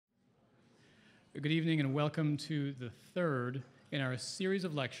Good evening and welcome to the third in our series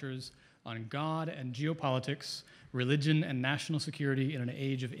of lectures on God and geopolitics, religion and national security in an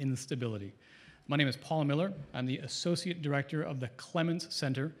age of instability. My name is Paul Miller. I'm the Associate Director of the Clements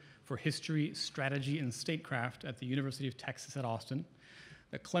Center for History, Strategy, and Statecraft at the University of Texas at Austin.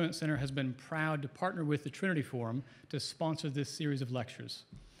 The Clements Center has been proud to partner with the Trinity Forum to sponsor this series of lectures.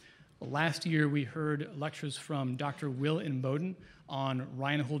 Last year, we heard lectures from Dr. Will Inboden on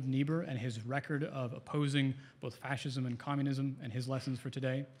Reinhold Niebuhr and his record of opposing both fascism and communism and his lessons for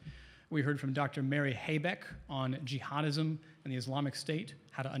today. We heard from Dr. Mary Haybeck on jihadism and the Islamic State,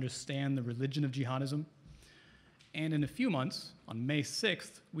 how to understand the religion of jihadism. And in a few months, on May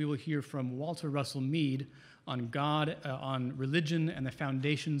 6th, we will hear from Walter Russell Mead on God, on religion and the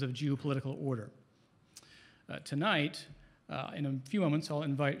foundations of geopolitical order. Tonight, in a few moments, I'll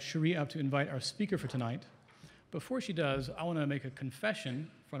invite Cherie up to invite our speaker for tonight. Before she does, I want to make a confession in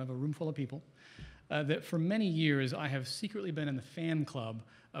front of a room full of people that for many years I have secretly been in the fan club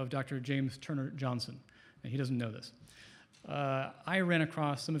of Dr. James Turner Johnson. And he doesn't know this. I ran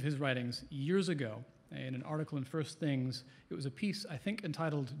across some of his writings years ago in an article in First Things. It was a piece, I think,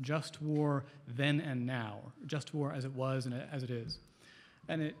 entitled Just War Then and Now, or Just War as it was and as it is.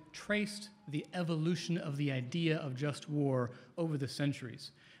 And it traced the evolution of the idea of just war over the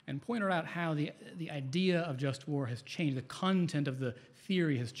centuries and pointed out how the idea of just war has changed, the content of the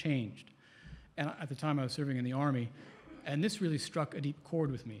theory has changed. And at the time I was serving in the Army, and this really struck a deep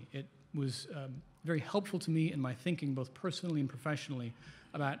chord with me. It was very helpful to me in my thinking, both personally and professionally,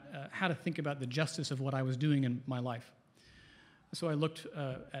 about how to think about the justice of what I was doing in my life. So I looked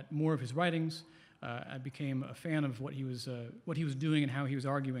at more of his writings. I became a fan of what he was doing and how he was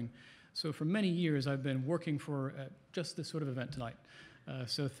arguing. So for many years, I've been working for just this sort of event tonight.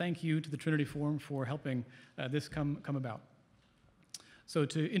 So thank you to the Trinity Forum for helping this come about. So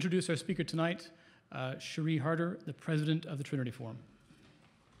to introduce our speaker tonight, Cherie Harder, the president of the Trinity Forum.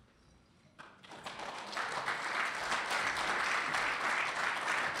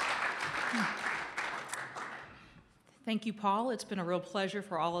 Thank you, Paul. It's been a real pleasure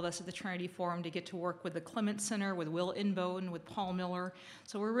for all of us at the Trinity Forum to get to work with the Clements Center, with Will Inboden, with Paul Miller.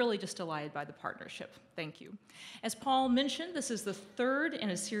 So we're really just delighted by the partnership. Thank you. As Paul mentioned, this is the third in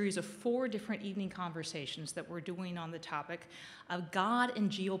a series of 4 different evening conversations that we're doing on the topic of God and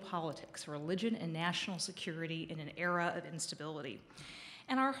geopolitics, religion and national security in an era of instability.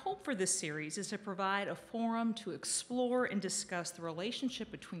 And our hope for this series is to provide a forum to explore and discuss the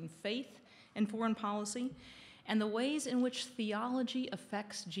relationship between faith and foreign policy, and the ways in which theology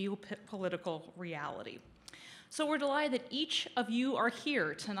affects geopolitical reality. So we're delighted that each of you are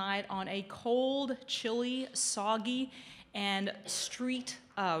here tonight on a cold, chilly, soggy, and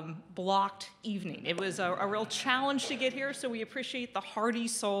street-blocked evening. It was a real challenge to get here, so we appreciate the hardy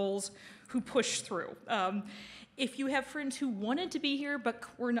souls who pushed through. If you have friends who wanted to be here but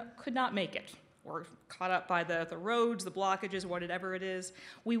could not make it, or caught up by the roads, the blockages, whatever it is,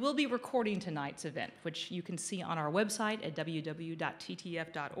 we will be recording tonight's event, which you can see on our website at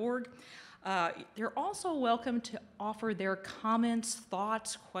www.ttf.org. They're also welcome to offer their comments,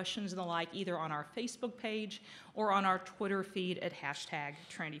 thoughts, questions, and the like, either on our Facebook page or on our Twitter feed at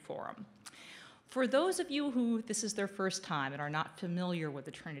 #TrinityForum. For those of you who this is their first time and are not familiar with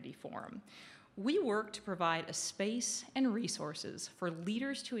the Trinity Forum, we work to provide a space and resources for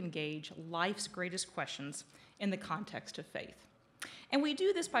leaders to engage life's greatest questions in the context of faith. And we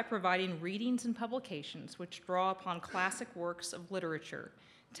do this by providing readings and publications which draw upon classic works of literature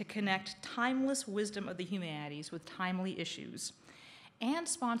to connect timeless wisdom of the humanities with timely issues, and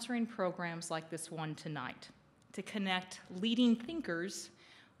sponsoring programs like this one tonight to connect leading thinkers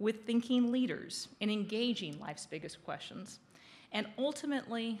with thinking leaders in engaging life's biggest questions, and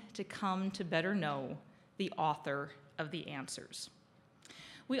ultimately to come to better know the author of the answers.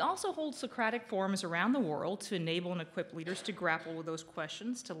 We also hold Socratic forums around the world to enable and equip leaders to grapple with those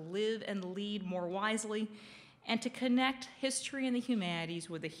questions, to live and lead more wisely, and to connect history and the humanities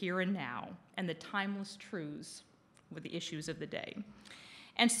with the here and now and the timeless truths with the issues of the day.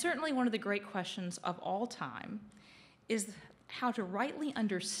 And certainly one of the great questions of all time is how to rightly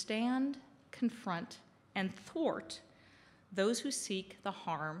understand, confront, and thwart those who seek the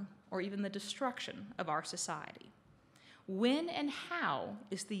harm or even the destruction of our society. When and how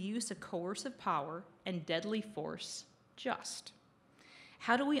is the use of coercive power and deadly force just?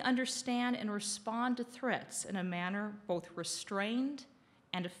 How do we understand and respond to threats in a manner both restrained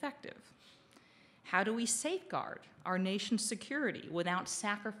and effective? How do we safeguard our nation's security without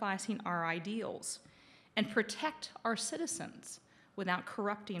sacrificing our ideals, and protect our citizens without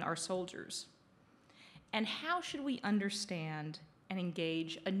corrupting our soldiers? And how should we understand and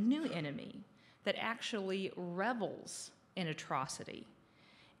engage a new enemy that actually revels in atrocity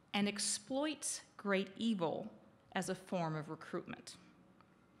and exploits great evil as a form of recruitment?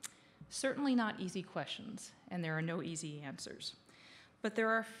 Certainly not easy questions, and there are no easy answers. But there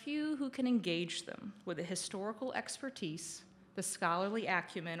are few who can engage them with the historical expertise, the scholarly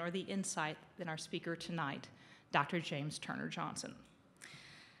acumen, or the insight than our speaker tonight, Dr. James Turner Johnson.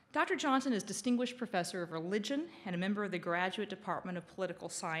 Dr. Johnson is Distinguished Professor of Religion and a member of the Graduate Department of Political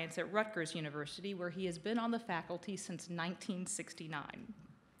Science at Rutgers University, where he has been on the faculty since 1969.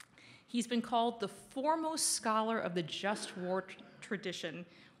 He's been called the foremost scholar of the just war tradition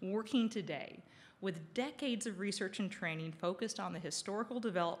working today, with decades of research and training focused on the historical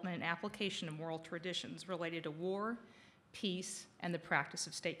development and application of moral traditions related to war, peace, and the practice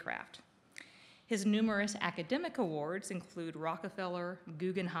of statecraft. His numerous academic awards include Rockefeller,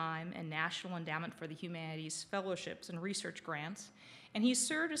 Guggenheim, and National Endowment for the Humanities fellowships and research grants, and he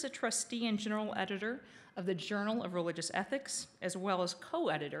served as a trustee and general editor of the Journal of Religious Ethics, as well as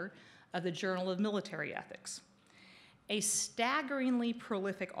co-editor of the Journal of Military Ethics. A staggeringly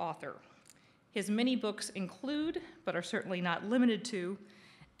prolific author, his many books include, but are certainly not limited to,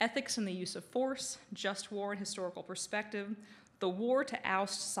 Ethics in the Use of Force, Just War and Historical Perspective, The War to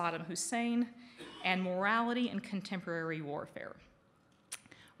Oust Saddam Hussein, and Morality in Contemporary Warfare.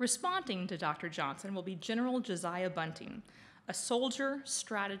 Responding to Dr. Johnson will be General Josiah Bunting, a soldier,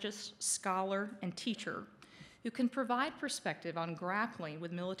 strategist, scholar, and teacher who can provide perspective on grappling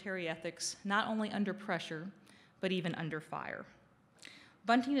with military ethics not only under pressure, but even under fire.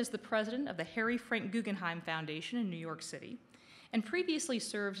 Bunting is the president of the Harry Frank Guggenheim Foundation in New York City, and previously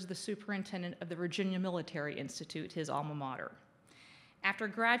served as the superintendent of the Virginia Military Institute, his alma mater. After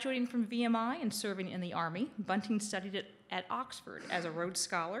graduating from VMI and serving in the Army, Bunting studied at Oxford as a Rhodes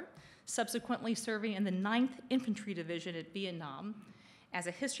Scholar, subsequently serving in the 9th Infantry Division at Vietnam, as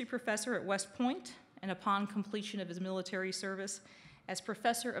a history professor at West Point, and upon completion of his military service, as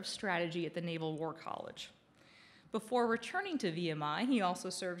professor of strategy at the Naval War College. Before returning to VMI, he also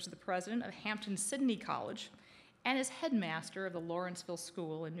serves as the president of Hampton-Sydney College and as headmaster of the Lawrenceville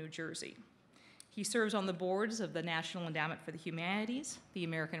School in New Jersey. He serves on the boards of the National Endowment for the Humanities, the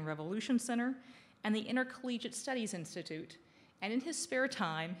American Revolution Center, and the Intercollegiate Studies Institute, and in his spare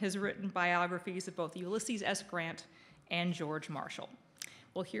time has written biographies of both Ulysses S. Grant and George Marshall.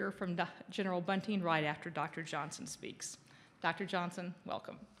 We'll hear from General Bunting right after Dr. Johnson speaks. Dr. Johnson,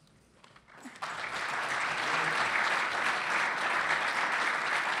 welcome.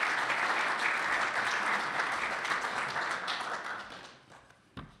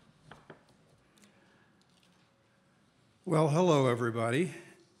 Well, hello, everybody.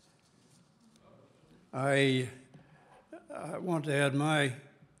 I want to add my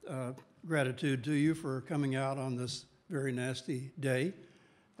gratitude to you for coming out on this very nasty day,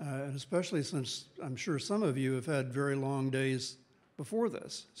 and especially since I'm sure some of you have had very long days before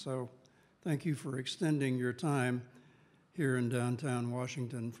this. So thank you for extending your time here in downtown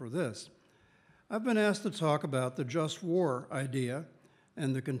Washington for this. I've been asked to talk about the just war idea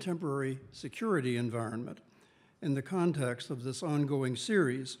and the contemporary security environment in the context of this ongoing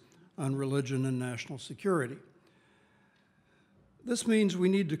series on religion and national security. This means we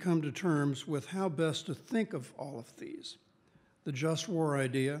need to come to terms with how best to think of all of these: the just war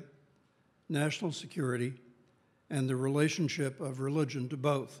idea, national security, and the relationship of religion to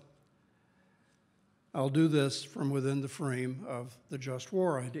both. I'll do this from within the frame of the just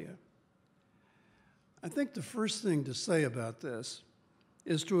war idea. I think the first thing to say about this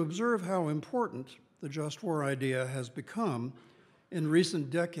is to observe how important the just war idea has become in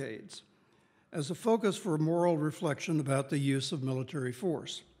recent decades as a focus for moral reflection about the use of military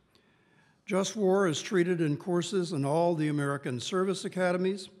force. Just war is treated in courses in all the American service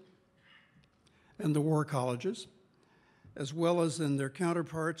academies and the war colleges, as well as in their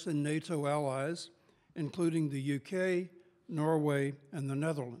counterparts in NATO allies, including the UK, Norway, and the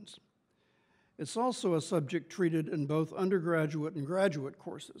Netherlands. It's also a subject treated in both undergraduate and graduate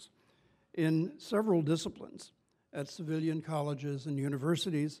courses in several disciplines at civilian colleges and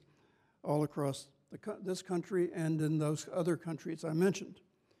universities all across this country and in those other countries I mentioned.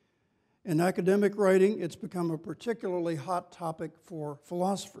 In academic writing, it's become a particularly hot topic for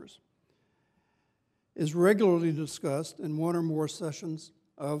philosophers. Is regularly discussed in one or more sessions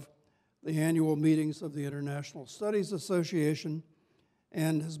of the annual meetings of the International Studies Association,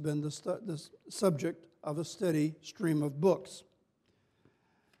 and has been the subject of a steady stream of books.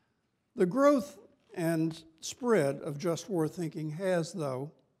 The growth and spread of just war thinking has,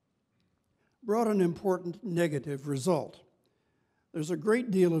 though, brought an important negative result. There's a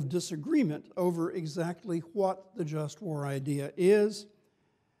great deal of disagreement over exactly what the just war idea is,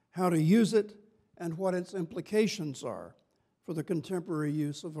 how to use it, and what its implications are for the contemporary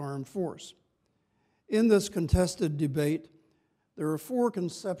use of armed force. In this contested debate, there are four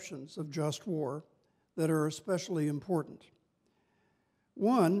conceptions of just war that are especially important.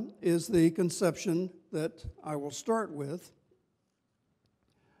 One is the conception that I will start with,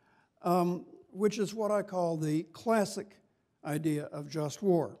 which is what I call the classic idea of just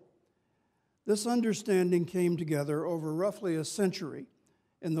war. This understanding came together over roughly a century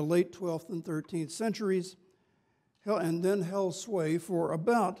in the late 12th and 13th centuries, and then held sway for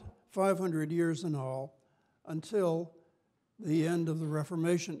about 500 years in all until the end of the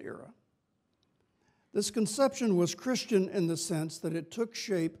Reformation era. This conception was Christian in the sense that it took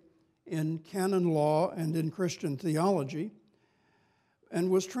shape in canon law and in Christian theology,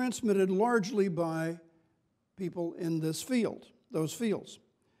 and was transmitted largely by people in those fields.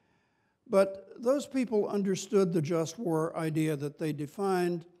 But those people understood the just war idea that they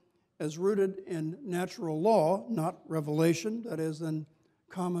defined as rooted in natural law, not revelation, that is, in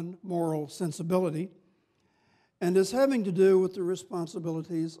common moral sensibility, and as having to do with the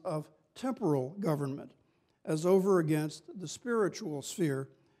responsibilities of temporal government as over against the spiritual sphere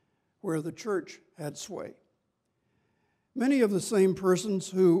where the church had sway. Many of the same persons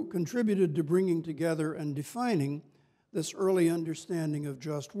who contributed to bringing together and defining this early understanding of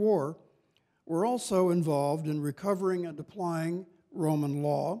just war were also involved in recovering and applying Roman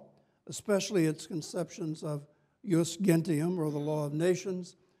law, especially its conceptions of jus gentium, or the law of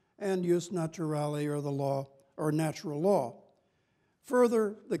nations, and jus naturale, or the law or natural law.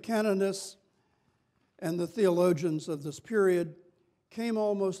 Further, the canonists and the theologians of this period came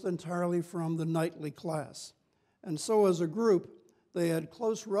almost entirely from the knightly class, and so as a group, they had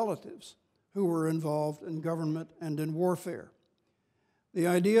close relatives who were involved in government and in warfare. The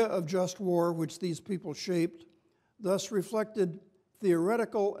idea of just war, which these people shaped, thus reflected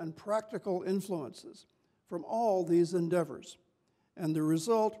theoretical and practical influences from all these endeavors, and the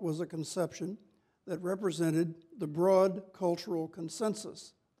result was a conception that represented the broad cultural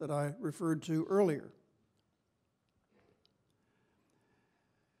consensus that I referred to earlier.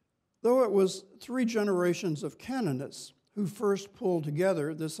 Though it was 3 generations of canonists who first pulled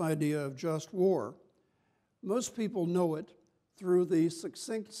together this idea of just war, most people know it through the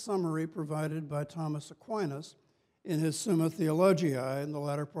succinct summary provided by Thomas Aquinas in his Summa Theologiae in the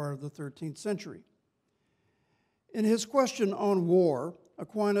latter part of the 13th century. In his question on war,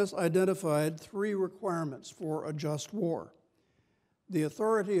 Aquinas identified 3 requirements for a just war: the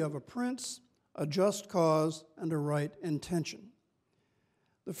authority of a prince, a just cause, and a right intention.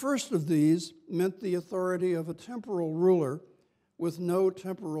 The first of these meant the authority of a temporal ruler with no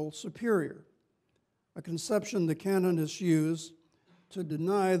temporal superior, a conception the canonists used to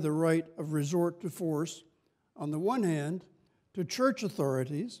deny the right of resort to force, on the one hand, to church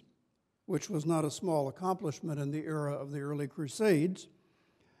authorities, which was not a small accomplishment in the era of the early Crusades,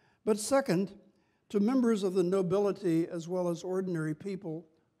 but second, to members of the nobility as well as ordinary people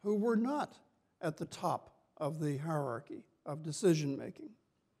who were not at the top of the hierarchy of decision-making.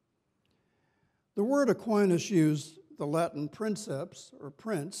 The word Aquinas used, the Latin princeps, or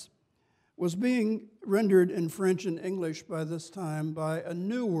prince, was being rendered in French and English by this time by a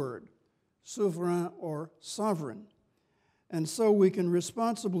new word, souverain or sovereign. And so we can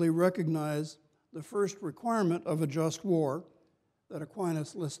responsibly recognize the first requirement of a just war that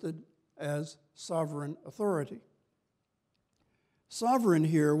Aquinas listed as sovereign authority. Sovereign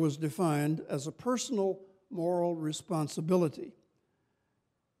here was defined as a personal moral responsibility,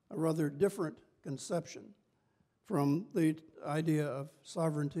 a rather different conception from the idea of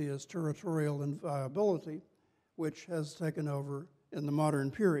sovereignty as territorial inviolability, which has taken over in the modern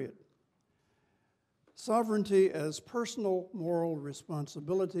period. Sovereignty as personal moral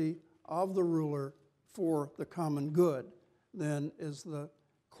responsibility of the ruler for the common good, then, is the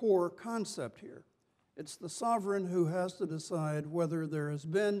core concept here. It's the sovereign who has to decide whether there has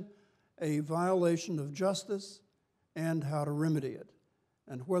been a violation of justice and how to remedy it,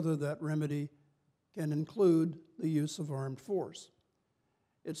 and whether that remedy can include the use of armed force.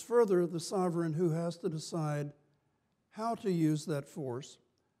 It's further the sovereign who has to decide how to use that force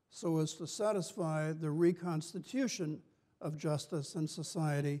so as to satisfy the reconstitution of justice and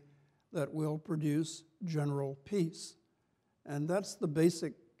society that will produce general peace. And that's the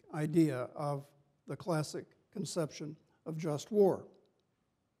basic idea of the classic conception of just war.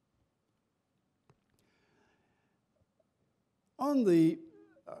 On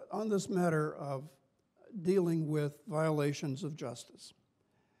this matter of dealing with violations of justice,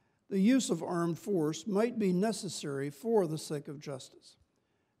 the use of armed force might be necessary for the sake of justice.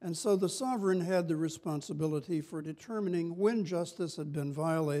 And so the sovereign had the responsibility for determining when justice had been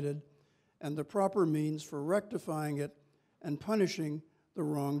violated and the proper means for rectifying it and punishing the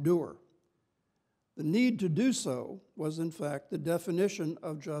wrongdoer. The need to do so was, in fact, the definition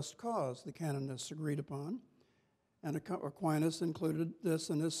of just cause the canonists agreed upon, and Aquinas included this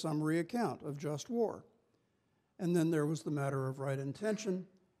in his summary account of just war. And then there was the matter of right intention,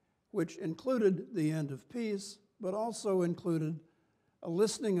 which included the end of peace, but also included a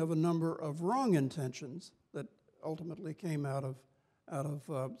listing of a number of wrong intentions that ultimately came out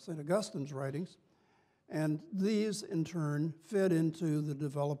of St. Augustine's writings. And these, in turn, fed into the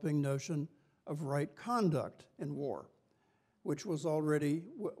developing notion of right conduct in war, which was already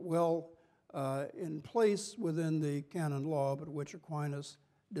well in place within the canon law, but which Aquinas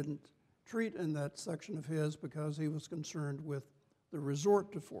didn't treat in that section of his because he was concerned with the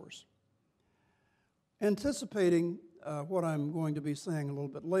resort to force. Anticipating what I'm going to be saying a little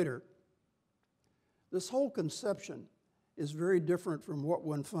bit later, this whole conception is very different from what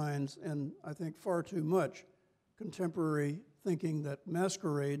one finds in, I think, far too much contemporary thinking that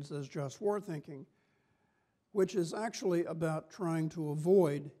masquerades as just war thinking, which is actually about trying to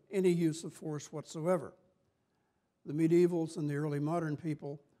avoid any use of force whatsoever. The medievals and the early modern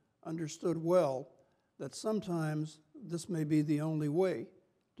people understood well that sometimes this may be the only way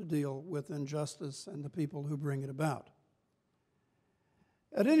to deal with injustice and the people who bring it about.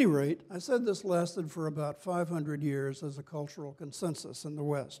 At any rate, I said this lasted for about 500 years as a cultural consensus in the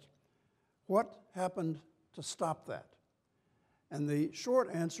West. What happened to stop that? And the short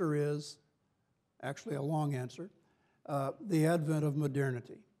answer is, actually a long answer, the advent of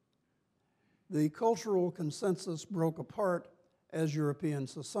modernity. The cultural consensus broke apart as European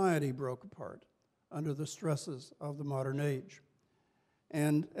society broke apart under the stresses of the modern age.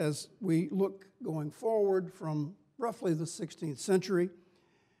 And as we look going forward from roughly the 16th century,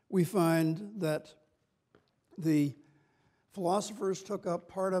 we find that the philosophers took up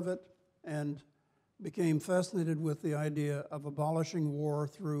part of it and became fascinated with the idea of abolishing war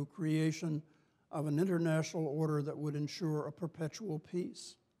through creation of an international order that would ensure a perpetual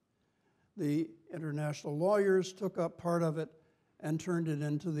peace. The international lawyers took up part of it and turned it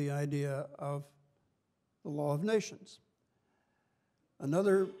into the idea of the law of nations.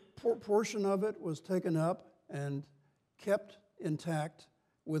 Another portion of it was taken up and kept intact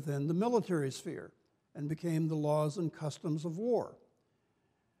within the military sphere and became the laws and customs of war.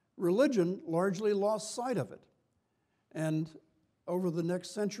 Religion largely lost sight of it. And over the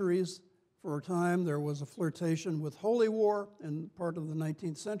next centuries, for a time, there was a flirtation with holy war in part of the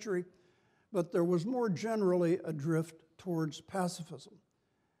 19th century, but there was more generally a drift towards pacifism,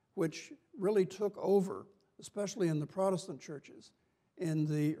 which really took over, especially in the Protestant churches, in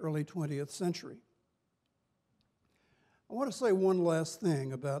the early 20th century. I want to say one last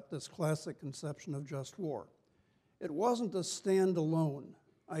thing about this classic conception of just war. It wasn't a standalone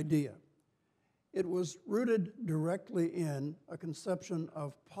idea. It was rooted directly in a conception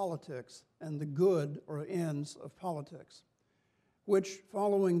of politics and the good or ends of politics, which,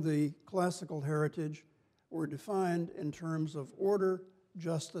 following the classical heritage, were defined in terms of order,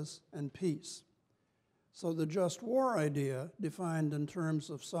 justice, and peace. So the just war idea, defined in terms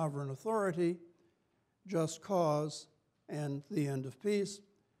of sovereign authority, just cause, and the end of peace,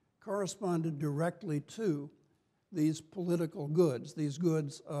 corresponded directly to these political goods, these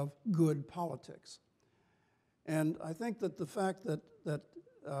goods of good politics. And I think that the fact that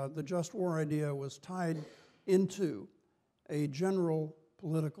the just war idea was tied into a general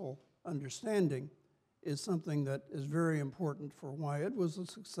political understanding is something that is very important for why it was a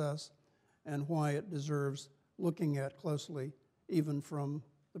success and why it deserves looking at closely, even from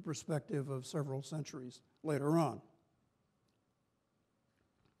the perspective of several centuries later on.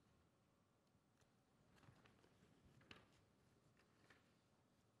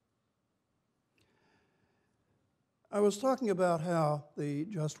 I was talking about how the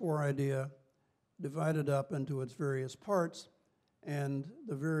just war idea divided up into its various parts and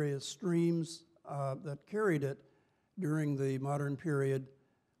the various streams that carried it during the modern period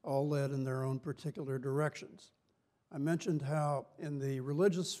all led in their own particular directions. I mentioned how in the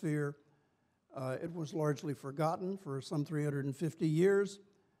religious sphere it was largely forgotten for some 350 years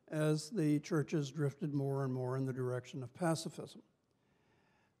as the churches drifted more and more in the direction of pacifism.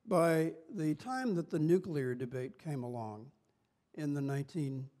 By the time that the nuclear debate came along in the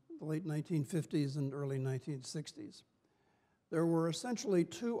late 1950s and early 1960s, there were essentially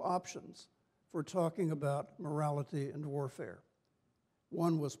two options for talking about morality and warfare.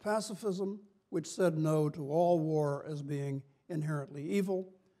 One was pacifism, which said no to all war as being inherently evil,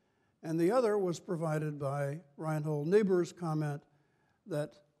 and the other was provided by Reinhold Niebuhr's comment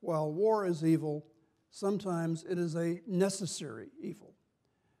that while war is evil, sometimes it is a necessary evil.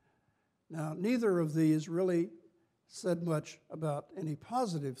 Now, neither of these really said much about any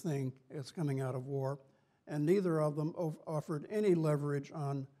positive thing that's coming out of war, and neither of them offered any leverage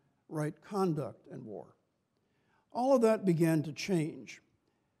on right conduct in war. All of that began to change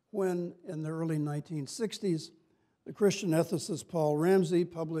when, in the early 1960s, the Christian ethicist Paul Ramsey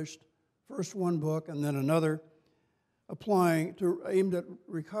published first one book and then another, aimed at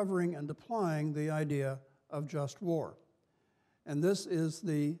recovering and applying the idea of just war. And this is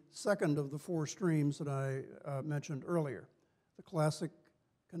the second of the four streams that I mentioned earlier. The classic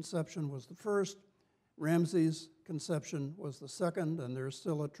conception was the first, Ramsey's conception was the second, and there's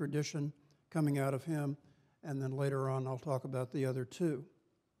still a tradition coming out of him, and then later on I'll talk about the other two.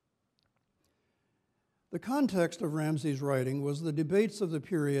 The context of Ramsey's writing was the debates of the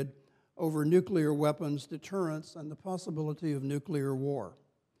period over nuclear weapons, deterrence, and the possibility of nuclear war.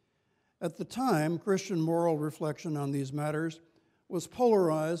 At the time, Christian moral reflection on these matters was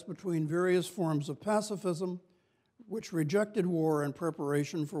polarized between various forms of pacifism, which rejected war and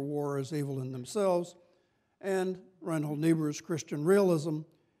preparation for war as evil in themselves, and Reinhold Niebuhr's Christian realism,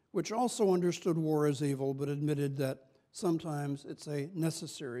 which also understood war as evil but admitted that sometimes it's a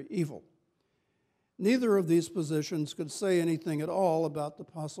necessary evil. Neither of these positions could say anything at all about the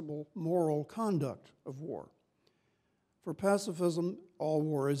possible moral conduct of war. For pacifism, all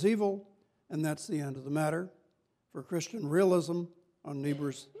war is evil, and that's the end of the matter. For Christian realism, on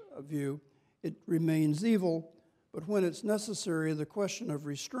Niebuhr's view, it remains evil, but when it's necessary, the question of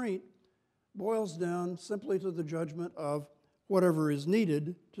restraint boils down simply to the judgment of whatever is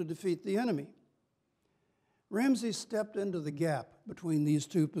needed to defeat the enemy. Ramsey stepped into the gap between these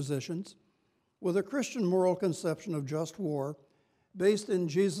two positions with a Christian moral conception of just war based in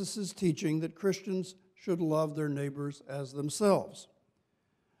Jesus' teaching that Christians should love their neighbors as themselves.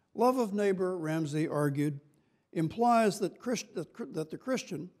 Love of neighbor, Ramsey argued, implies that the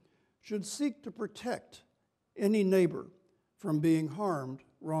Christian should seek to protect any neighbor from being harmed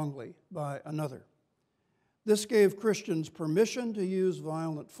wrongly by another. This gave Christians permission to use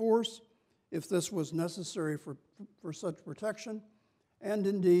violent force if this was necessary for such protection, and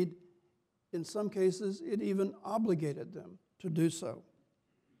indeed, in some cases, it even obligated them to do so.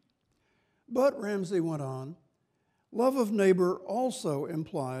 But, Ramsey went on, love of neighbor also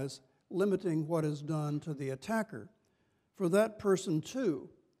implies limiting what is done to the attacker, for that person too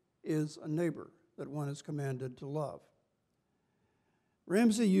is a neighbor that one is commanded to love.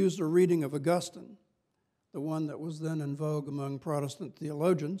 Ramsey used a reading of Augustine, the one that was then in vogue among Protestant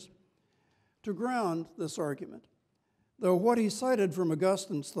theologians, to ground this argument, though what he cited from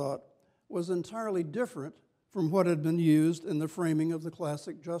Augustine's thought was entirely different from what had been used in the framing of the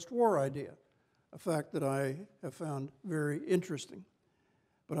classic just war idea, a fact that I have found very interesting,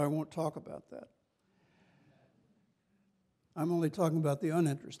 but I won't talk about that. I'm only talking about the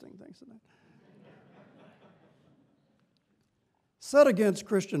uninteresting things tonight. Set against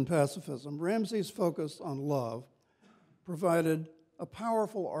Christian pacifism, Ramsey's focus on love provided a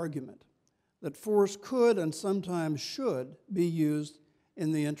powerful argument that force could and sometimes should be used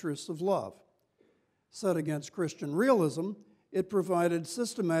in the interests of love. Set against Christian realism, it provided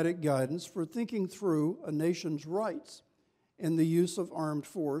systematic guidance for thinking through a nation's rights in the use of armed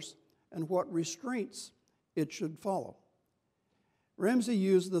force and what restraints it should follow. Ramsey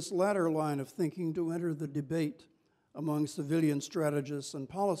used this latter line of thinking to enter the debate among civilian strategists and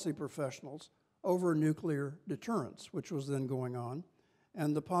policy professionals over nuclear deterrence, which was then going on,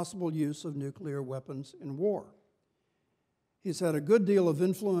 and the possible use of nuclear weapons in war. He's had a good deal of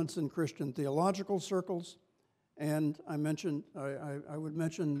influence in Christian theological circles, and I would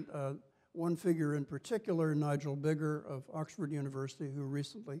mention one figure in particular, Nigel Bigger of Oxford University, who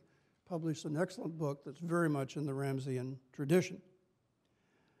recently published an excellent book that's very much in the Ramseyan tradition.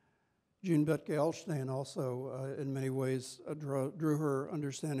 Jean Betke-Elshtain also, in many ways, drew her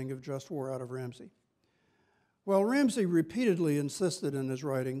understanding of just war out of Ramsey. While Ramsey repeatedly insisted in his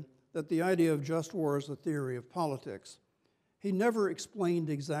writing that the idea of just war is a theory of politics, he never explained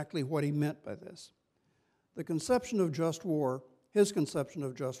exactly what he meant by this. The conception of just war, his conception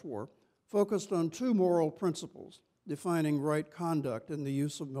of just war, focused on two moral principles defining right conduct in the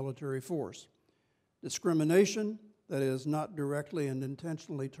use of military force: discrimination, that is, not directly and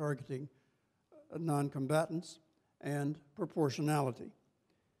intentionally targeting non-combatants, and proportionality.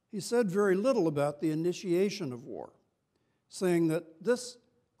 He said very little about the initiation of war, saying that this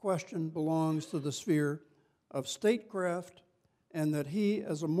question belongs to the sphere of statecraft and that he,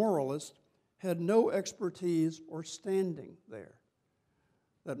 as a moralist, had no expertise or standing there.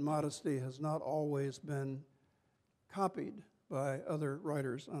 That modesty has not always been copied by other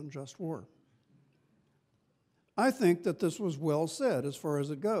writers on just war. I think that this was well said as far as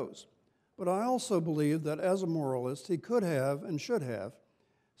it goes, But I also believe that as a moralist, he could have and should have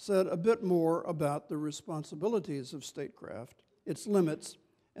said a bit more about the responsibilities of statecraft, its limits,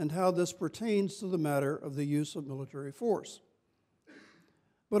 and how this pertains to the matter of the use of military force.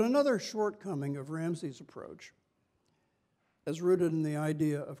 But another shortcoming of Ramsey's approach, as rooted in the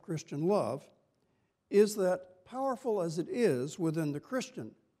idea of Christian love, is that powerful as it is within the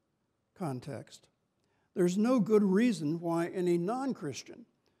Christian context, there's no good reason why any non-Christian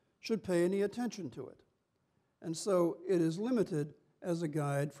should pay any attention to it. And so it is limited as a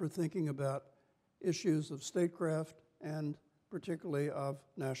guide for thinking about issues of statecraft and particularly of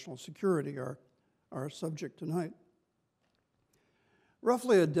national security, our subject tonight.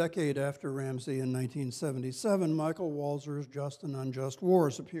 Roughly a decade after Ramsey in 1977, Michael Walzer's Just and Unjust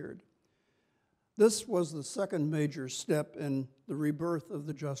Wars appeared. This was the second major step in the rebirth of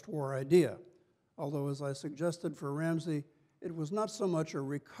the just war idea, although, as I suggested for Ramsey, it was not so much a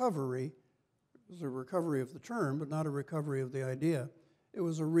recovery, it was a recovery of the term, but not a recovery of the idea. It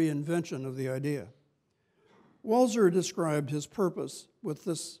was a reinvention of the idea. Walzer described his purpose with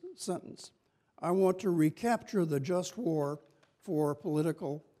this sentence: "I want to recapture the just war for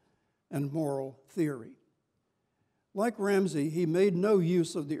political and moral theory." Like Ramsey, he made no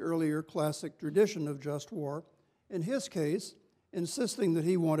use of the earlier classic tradition of just war, in his case, insisting that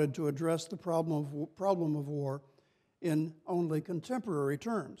he wanted to address the problem of war in only contemporary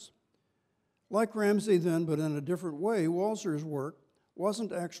terms. Like Ramsey then, but in a different way, Walzer's work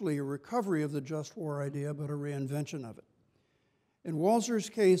wasn't actually a recovery of the just war idea, but a reinvention of it. In Walzer's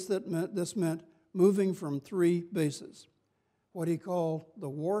case, this meant moving from three bases: what he called the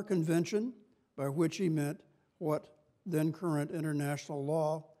War Convention, by which he meant what then current international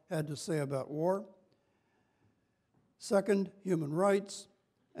law had to say about war; second, human rights;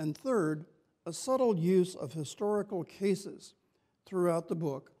 and third, a subtle use of historical cases throughout the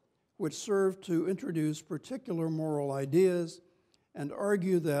book, which served to introduce particular moral ideas and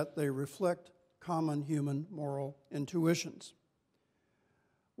argue that they reflect common human moral intuitions.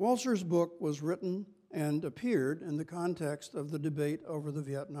 Walzer's book was written and appeared in the context of the debate over the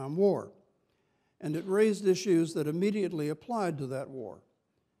Vietnam War, and it raised issues that immediately applied to that war,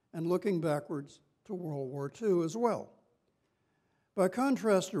 and looking backwards to World War II as well. By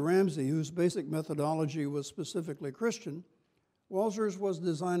contrast to Ramsey, whose basic methodology was specifically Christian, Walzer's was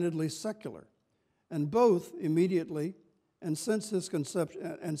designedly secular, and both immediately and since his conception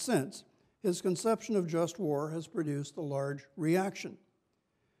of just war has produced a large reaction.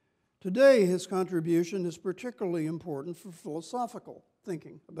 Today, his contribution is particularly important for philosophical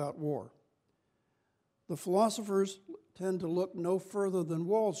thinking about war. The philosophers tend to look no further than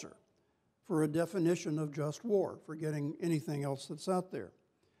Walzer for a definition of just war, forgetting anything else that's out there.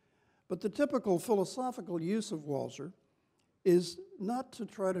 But the typical philosophical use of Walzer is not to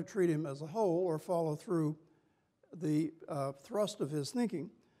try to treat him as a whole or follow through the thrust of his thinking,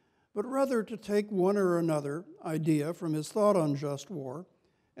 but rather to take one or another idea from his thought on just war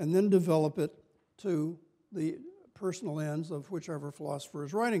and then develop it to the personal ends of whichever philosopher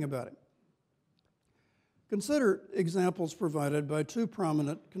is writing about it. Consider examples provided by two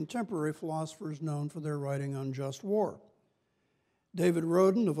prominent contemporary philosophers known for their writing on just war. David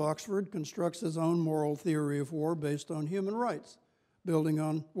Roden of Oxford constructs his own moral theory of war based on human rights, building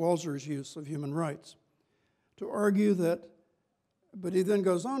on Walzer's use of human rights, to argue that, but he then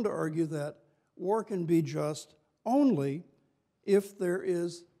goes on to argue that war can be just only if it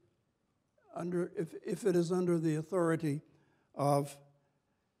is under the authority of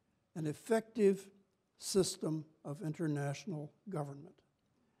an effective system of international government.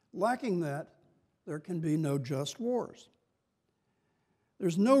 Lacking that, there can be no just wars.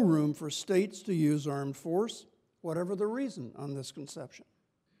 There's no room for states to use armed force, whatever the reason on this conception.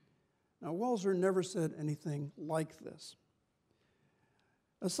 Now, Walzer never said anything like this.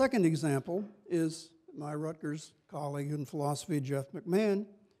 A second example is my Rutgers colleague in philosophy, Jeff McMahon,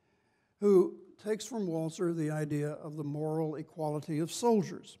 who takes from Walzer the idea of the moral equality of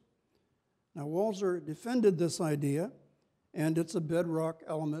soldiers. Now, Walzer defended this idea, and it's a bedrock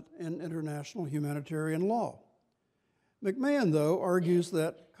element in international humanitarian law. McMahon, though, argues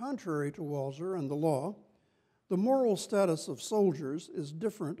that, contrary to Walzer and the law, the moral status of soldiers is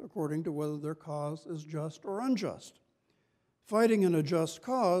different according to whether their cause is just or unjust. Fighting in a just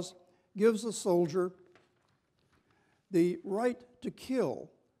cause gives a soldier the right to kill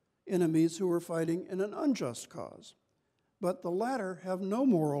enemies who are fighting in an unjust cause, but the latter have no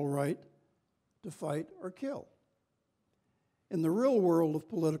moral right to fight or kill. In the real world of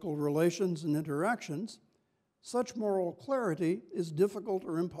political relations and interactions, such moral clarity is difficult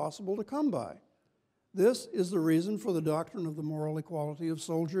or impossible to come by. This is the reason for the doctrine of the moral equality of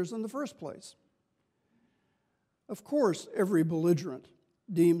soldiers in the first place. Of course, every belligerent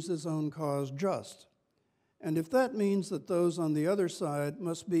deems his own cause just, and if that means that those on the other side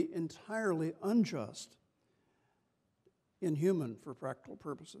must be entirely unjust, inhuman for practical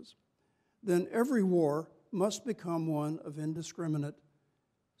purposes, then every war must become one of indiscriminate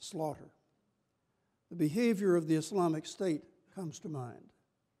slaughter. The behavior of the Islamic State comes to mind,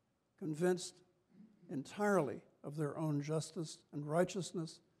 convinced entirely of their own justice and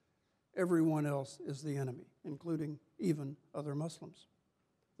righteousness. Everyone else is the enemy, including even other Muslims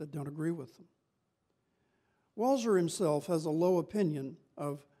that don't agree with them. Walzer himself has a low opinion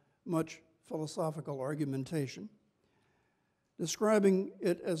of much philosophical argumentation, describing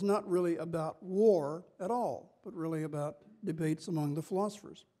it as not really about war at all, but really about debates among the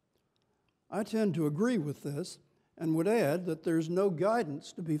philosophers. I tend to agree with this and would add that there's no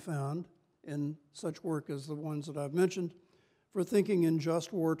guidance to be found in such work as the ones that I've mentioned for thinking in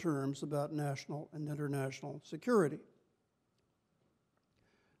just war terms about national and international security.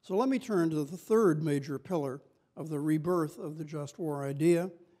 So let me turn to the third major pillar of the rebirth of the just war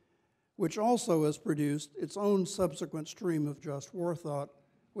idea, which also has produced its own subsequent stream of just war thought,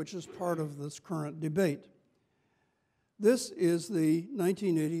 which is part of this current debate. This is the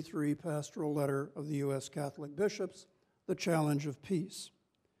 1983 pastoral letter of the U.S. Catholic bishops, The Challenge of Peace.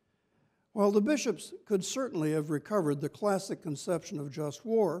 While the bishops could certainly have recovered the classic conception of just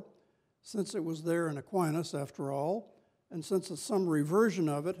war, since it was there in Aquinas after all, and since a summary version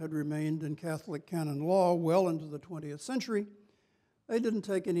of it had remained in Catholic canon law well into the 20th century, they didn't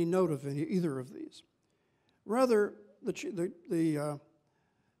take any note of either of these. Rather, the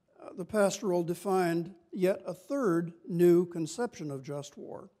pastoral defined yet a third new conception of just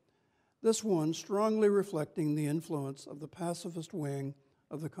war, this one strongly reflecting the influence of the pacifist wing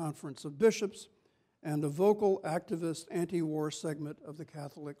of the Conference of Bishops and a vocal activist anti-war segment of the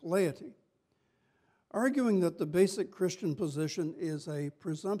Catholic laity. Arguing that the basic Christian position is a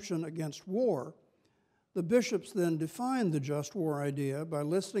presumption against war, the bishops then defined the just war idea by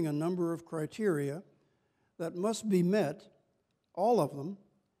listing a number of criteria that must be met, all of them,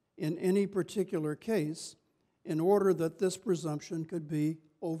 in any particular case, in order that this presumption could be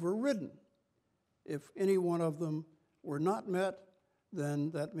overridden. If any one of them were not met,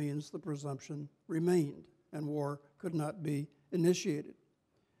 then that means the presumption remained and war could not be initiated.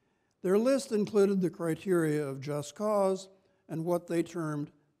 Their list included the criteria of just cause and what they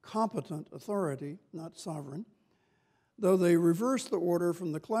termed competent authority, not sovereign, though they reversed the order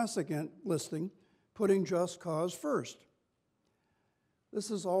from the classic listing, putting just cause first. This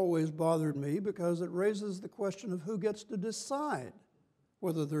has always bothered me because it raises the question of who gets to decide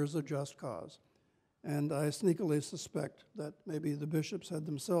whether there's a just cause. And I sneakily suspect that maybe the bishops had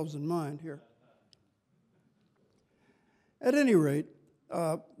themselves in mind here. At any rate,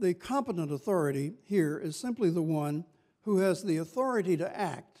 the competent authority here is simply the one who has the authority to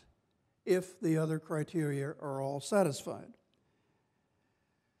act if the other criteria are all satisfied.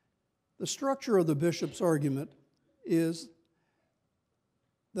 The structure of the bishop's argument is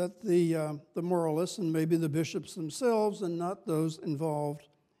that the moralists, and maybe the bishops themselves and not those involved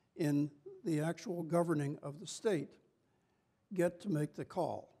in the actual governing of the state, get to make the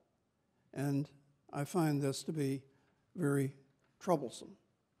call. And I find this to be very troublesome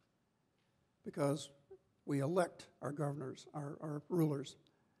because we elect our governors, our rulers,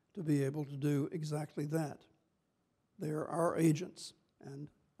 to be able to do exactly that. They are our agents, and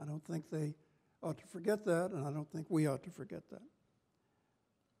I don't think they ought to forget that, and I don't think we ought to forget that.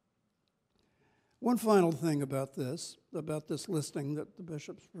 One final thing about this listing that the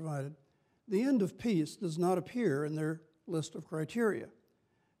bishops provided. The end of peace does not appear in their list of criteria.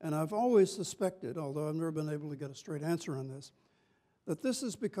 And I've always suspected, although I've never been able to get a straight answer on this, that this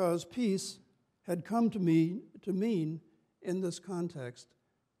is because peace had come to mean, in this context,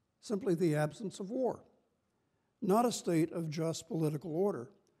 simply the absence of war, not a state of just political order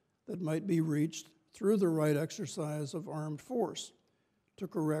that might be reached through the right exercise of armed force to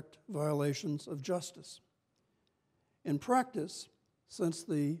correct violations of justice. In practice, since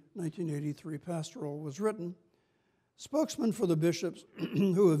the 1983 pastoral was written, spokesmen for the bishops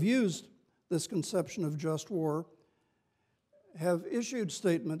who have used this conception of just war have issued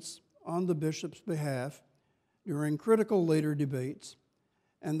statements on the bishop's behalf during critical later debates,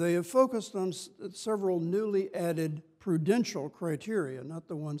 and they have focused on several newly added prudential criteria, not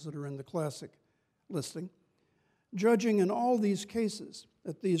the ones that are in the classic listing, judging in all these cases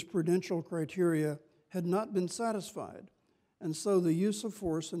that these prudential criteria had not been satisfied, and so the use of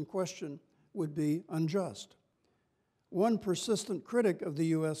force in question would be unjust. One persistent critic of the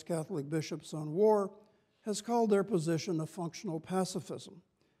U.S. Catholic bishops on war has called their position a functional pacifism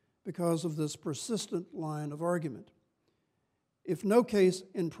because of this persistent line of argument. If no case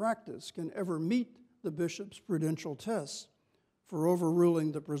in practice can ever meet the bishop's prudential tests for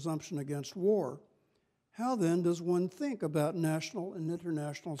overruling the presumption against war, how then does one think about national and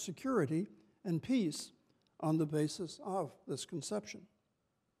international security and peace on the basis of this conception?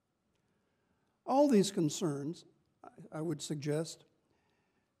 All these concerns, I would suggest,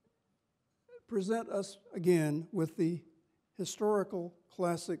 present us again with the historical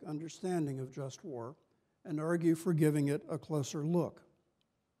classic understanding of just war and argue for giving it a closer look.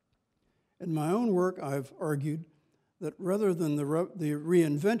 In my own work, I've argued that rather than the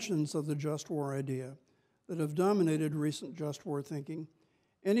reinventions of the just war idea that have dominated recent just war thinking,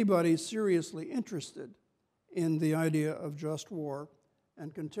 anybody seriously interested in the idea of just war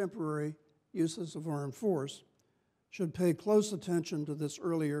and contemporary uses of armed force should pay close attention to this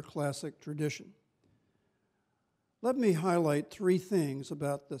earlier classic tradition. Let me highlight three things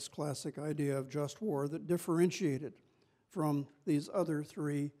about this classic idea of just war that differentiate it from these other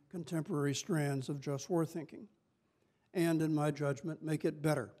three contemporary strands of just war thinking, and, in my judgment, make it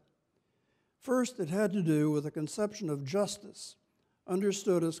better. First, it had to do with a conception of justice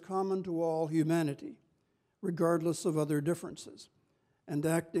understood as common to all humanity, regardless of other differences, and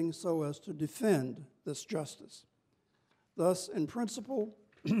acting so as to defend this justice. Thus, in principle,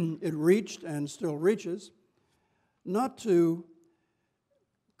 it reached and still reaches not to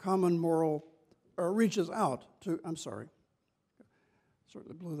common moral, or reaches out to, I'm sorry,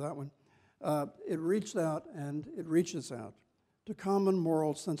 certainly blew that one. It reached out and it reaches out to common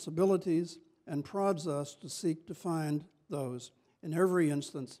moral sensibilities and prods us to seek to find those in every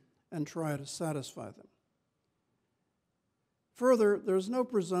instance and try to satisfy them. Further, there's no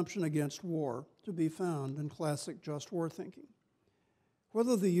presumption against war to be found in classic just war thinking.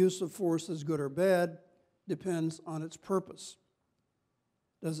 Whether the use of force is good or bad depends on its purpose.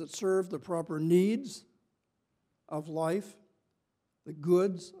 Does it serve the proper needs of life, the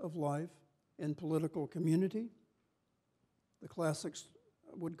goods of life in political community? The classics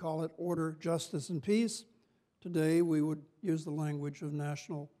would call it order, justice, and peace. Today, we would use the language of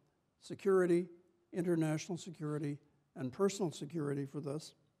national security, international security, and personal security for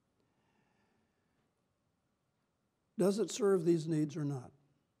this. Does it serve these needs or not?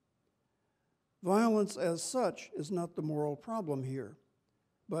 Violence as such is not the moral problem here,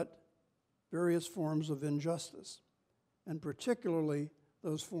 but various forms of injustice, and particularly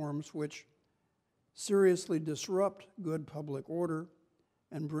those forms which seriously disrupt good public order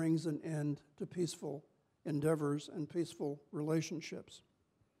and brings an end to peaceful endeavors and peaceful relationships.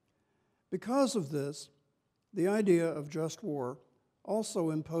 Because of this, the idea of just war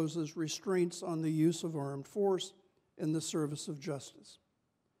also imposes restraints on the use of armed force in the service of justice.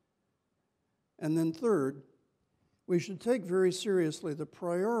 And then third, we should take very seriously the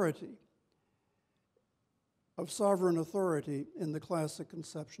priority of sovereign authority in the classic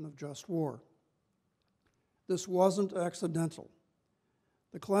conception of just war. This wasn't accidental.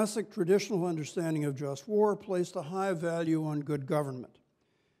 The classic traditional understanding of just war placed a high value on good government.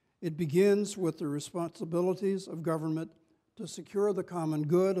 It begins with the responsibilities of government to secure the common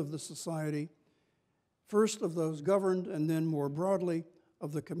good of the society, first of those governed and then more broadly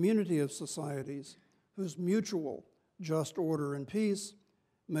of the community of societies whose mutual just order and peace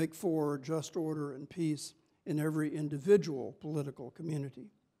make for just order and peace in every individual political community.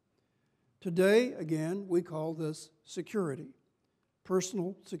 Today, again, we call this security: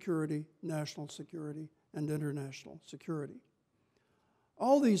 personal security, national security, and international security.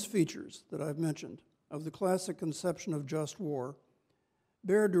 All these features that I've mentioned of the classic conception of just war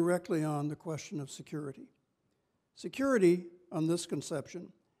bear directly on the question of security. Security, on this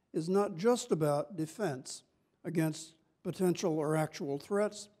conception, is not just about defense against potential or actual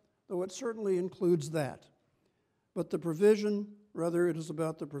threats, though it certainly includes that, but the provision, rather it is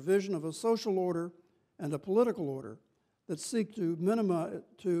about the provision of a social order and a political order that seek to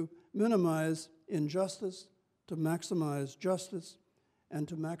minimize injustice, to maximize justice, and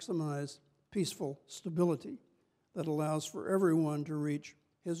to maximize peaceful stability that allows for everyone to reach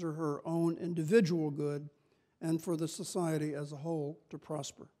his or her own individual good and for the society as a whole to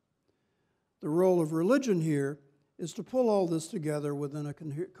prosper. The role of religion here is to pull all this together within a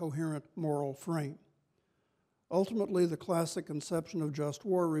coherent moral frame. Ultimately, the classic conception of just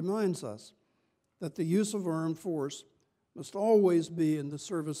war reminds us that the use of armed force must always be in the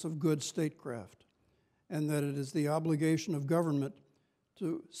service of good statecraft, and that it is the obligation of government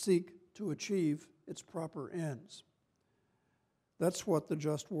to seek to achieve its proper ends. That's what the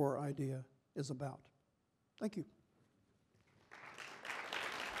just war idea is about. Thank you.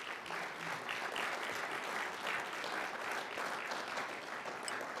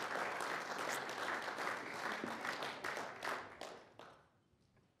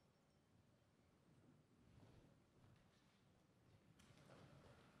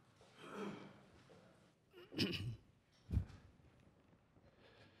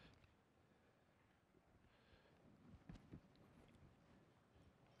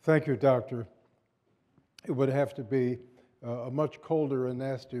 Thank you, Doctor. It would have to be a much colder and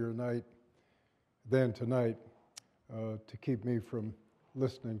nastier night than tonight to keep me from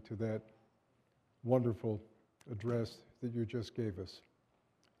listening to that wonderful address that you just gave us.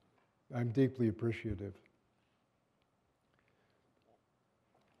 I'm deeply appreciative.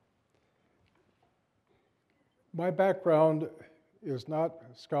 My background is not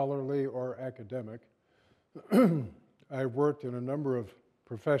scholarly or academic. I've worked in a number of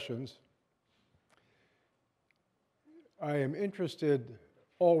professions. I am interested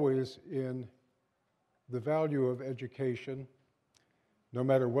always in the value of education, no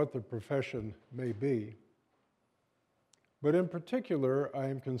matter what the profession may be. But in particular, I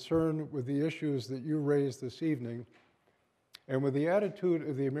am concerned with the issues that you raised this evening and with the attitude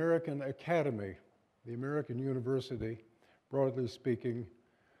of the American Academy, the American University, broadly speaking,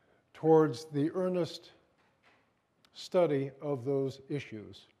 towards the earnest study of those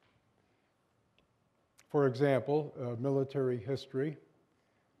issues. For example, military history,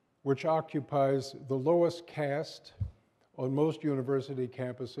 which occupies the lowest caste on most university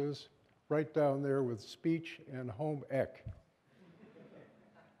campuses, right down there with speech and home ec.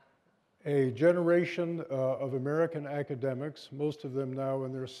 A generation of American academics, most of them now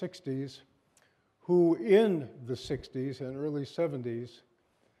in their 60s, who in the 60s and early 70s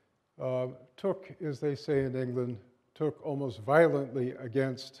took, as they say in England, took almost violently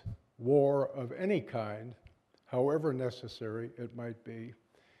against war of any kind, however necessary it might be,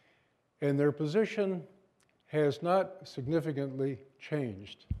 and their position has not significantly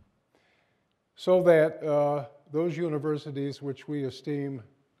changed. So that those universities which we esteem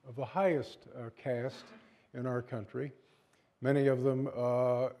of the highest caste in our country, many of them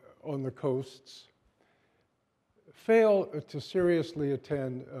on the coasts, fail to seriously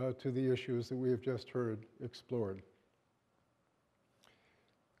attend to the issues that we have just heard explored.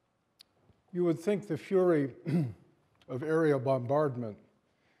 You would think the fury of area bombardment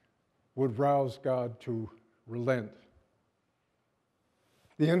would rouse God to relent.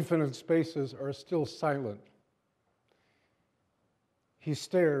 The infinite spaces are still silent. He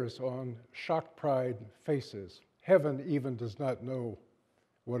stares on shock-pride faces. Heaven even does not know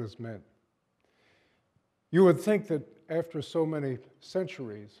what is meant. You would think that after so many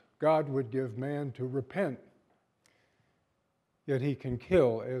centuries, God would give man to repent. Yet he can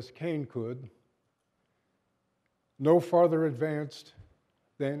kill as Cain could, no farther advanced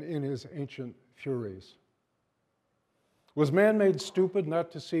than in his ancient furies. Was man made stupid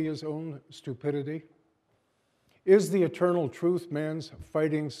not to see his own stupidity? Is the eternal truth man's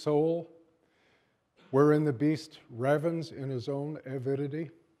fighting soul, wherein the beast ravens in his own avidity?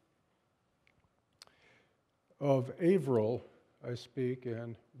 Of Averill I speak,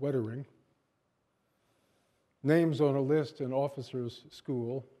 and Wettering, names on a list in officers'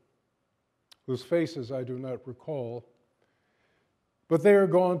 school, whose faces I do not recall, but they are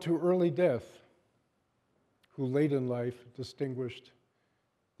gone to early death, who late in life distinguished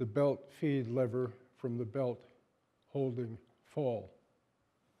the belt feed lever from the belt holding fall.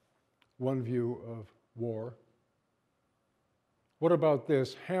 One view of war. What about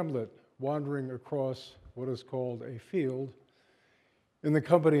this? Hamlet wandering across what is called a field in the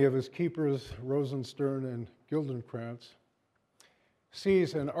company of his keepers, Rosenstern and Guildenkrantz,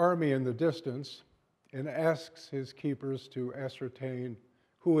 sees an army in the distance and asks his keepers to ascertain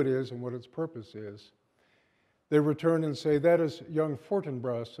who it is and what its purpose is. They return and say, that is young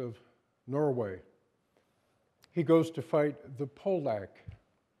Fortinbras of Norway. He goes to fight the Polak,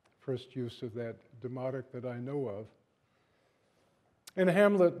 first use of that demotic that I know of. And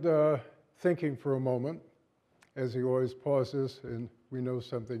Hamlet, thinking for a moment, as he always pauses, and we know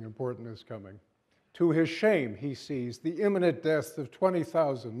something important is coming. To his shame, he sees the imminent death of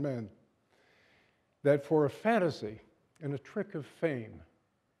 20,000 men, that for a fantasy and a trick of fame,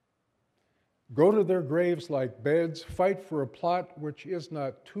 go to their graves like beds, fight for a plot which is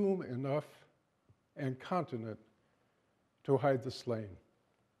not tomb enough and continent to hide the slain.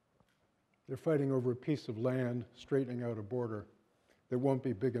 They're fighting over a piece of land, straightening out a border that won't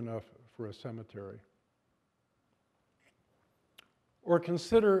be big enough for a cemetery. Or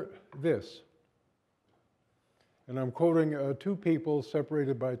consider this, and I'm quoting two people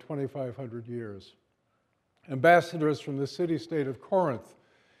separated by 2,500 years. Ambassadors from the city-state of Corinth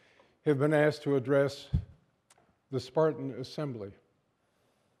have been asked to address the Spartan assembly.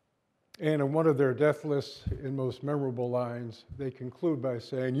 And in one of their deathless and most memorable lines, they conclude by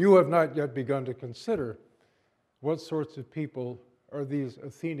saying, "You have not yet begun to consider what sorts of people are these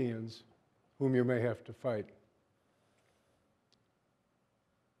Athenians whom you may have to fight."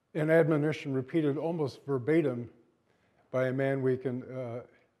 An admonition repeated almost verbatim by a man we can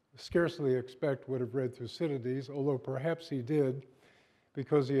scarcely expect would have read Thucydides, although perhaps he did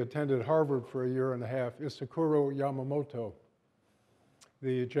because he attended Harvard for a year and a half, Isakuro Yamamoto,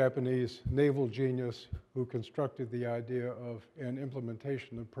 the Japanese naval genius who constructed the idea of an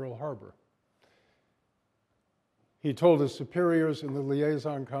implementation of Pearl Harbor. He told his superiors in the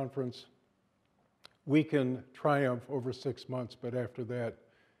liaison conference, "We can triumph over 6 months, but after that,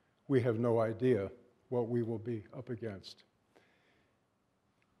 we have no idea what we will be up against."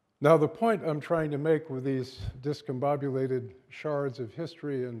 Now, the point I'm trying to make with these discombobulated shards of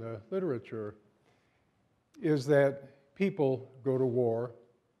history and literature is that people go to war,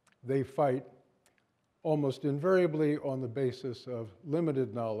 they fight almost invariably on the basis of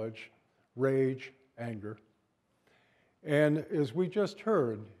limited knowledge, rage, anger. And as we just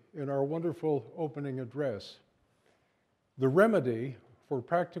heard in our wonderful opening address, the remedy for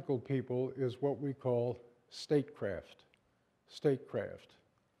practical people is what we call statecraft. Statecraft.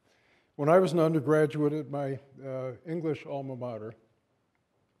 When I was an undergraduate at my English alma mater,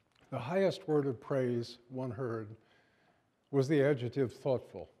 the highest word of praise one heard was the adjective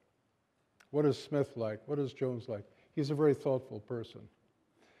thoughtful. What is Smith like? What is Jones like? He's a very thoughtful person.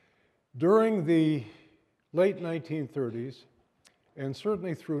 During the late 1930s, and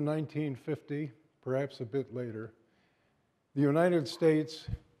certainly through 1950, perhaps a bit later, the United States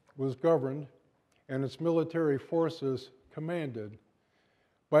was governed and its military forces commanded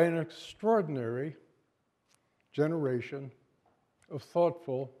by an extraordinary generation of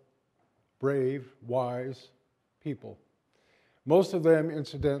thoughtful, brave, wise people. Most of them,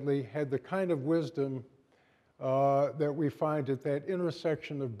 incidentally, had the kind of wisdom that we find at that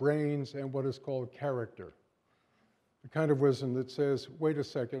intersection of brains and what is called character. The kind of wisdom that says, wait a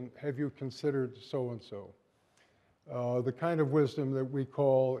second, have you considered so-and-so? The kind of wisdom that we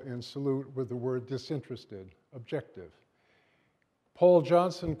call and salute with the word disinterested, objective. Paul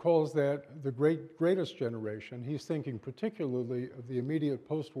Johnson calls that the greatest generation. He's thinking particularly of the immediate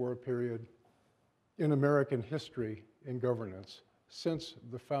post-war period in American history in governance since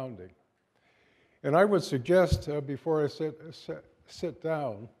the founding. And I would suggest, before I sit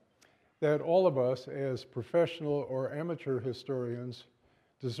down, that all of us as professional or amateur historians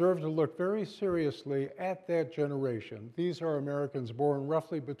deserve to look very seriously at that generation. These are Americans born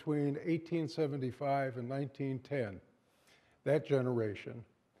roughly between 1875 and 1910. That generation.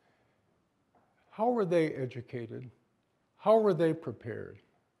 How were they educated? How were they prepared?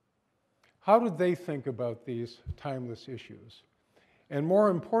 How did they think about these timeless issues? And more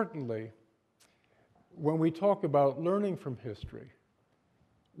importantly, when we talk about learning from history,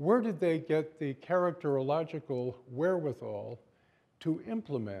 where did they get the characterological wherewithal to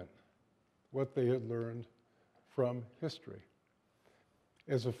implement what they had learned from history?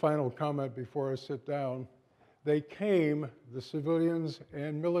 As a final comment before I sit down, they came, the civilians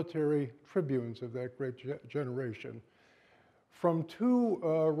and military tribunes of that great generation, from two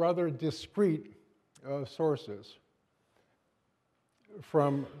rather discrete sources.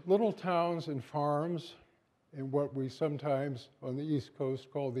 From little towns and farms in what we sometimes on the East Coast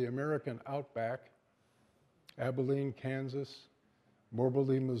call the American Outback, Abilene, Kansas,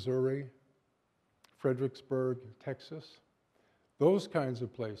 Moberly, Missouri, Fredericksburg, Texas, those kinds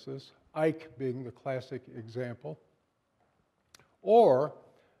of places, Ike being the classic example, or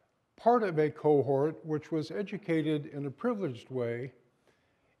part of a cohort which was educated in a privileged way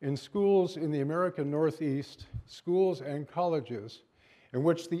in schools in the American Northeast, schools and colleges, in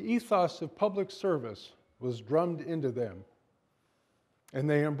which the ethos of public service was drummed into them. And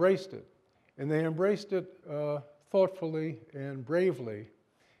they embraced it. And they embraced it thoughtfully and bravely.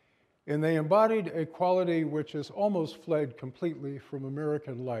 And they embodied a quality which has almost fled completely from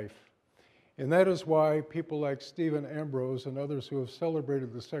American life. And that is why people like Stephen Ambrose and others who have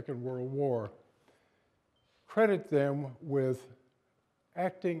celebrated the Second World War credit them with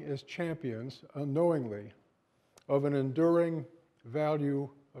acting as champions unknowingly of an enduring value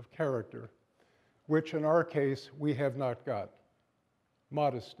of character, which in our case we have not got: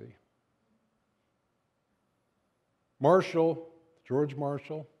 modesty. Marshall, George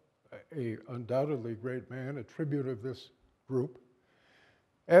Marshall, a undoubtedly great man, a tribute of this group,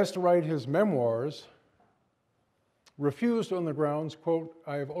 asked to write his memoirs, refused on the grounds, quote,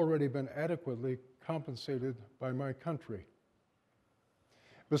 "I have already been adequately compensated by my country.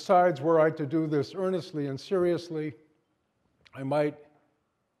 Besides, were I to do this earnestly and seriously, I might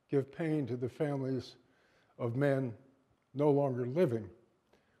give pain to the families of men no longer living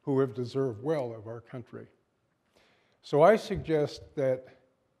who have deserved well of our country." So I suggest that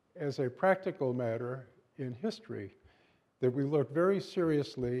as a practical matter in history, that we look very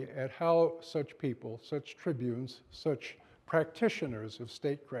seriously at how such people, such tribunes, such practitioners of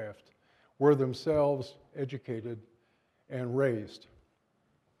statecraft were themselves educated and raised.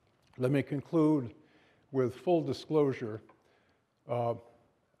 Let me conclude with full disclosure.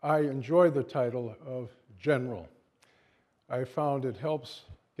 I enjoy the title of general. I found it helps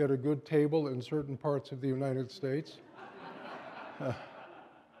get a good table in certain parts of the United States.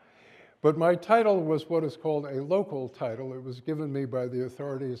 But my title was what is called a local title. It was given me by the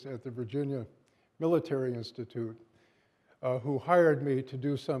authorities at the Virginia Military Institute, who hired me to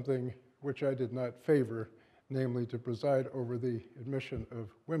do something which I did not favor, namely to preside over the admission of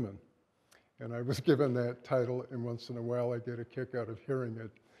women. And I was given that title, and once in a while I get a kick out of hearing it.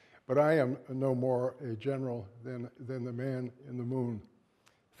 But I am no more a general than the man in the moon.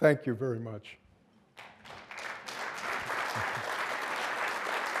 Thank you very much.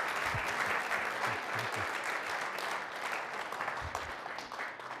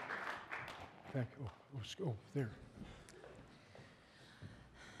 Thank you. Let's go there.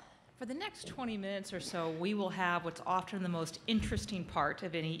 For the next 20 minutes or so, we will have what's often the most interesting part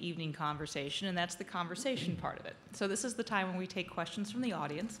of any evening conversation, and that's the conversation part of it. So this is the time when we take questions from the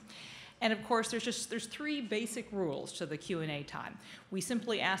audience. And of course, there's three basic rules to the Q&A time. We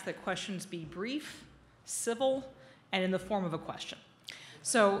simply ask that questions be brief, civil, and in the form of a question.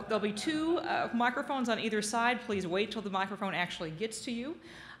 So there'll be two microphones on either side. Please wait till the microphone actually gets to you.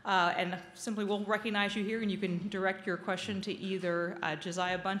 And simply we'll recognize you here, and you can direct your question to either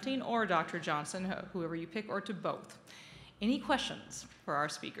Josiah Bunting or Dr. Johnson, whoever you pick, or to both. Any questions for our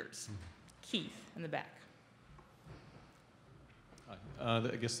speakers? Keith in the back. I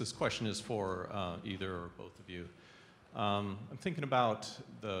guess this question is for either or both of you. I'm thinking about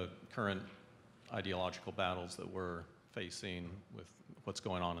the current ideological battles that we're facing with what's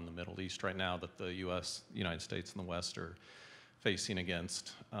going on in the Middle East right now, that the United States and the West are facing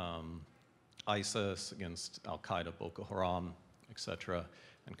against ISIS, against Al-Qaeda, Boko Haram, etc.,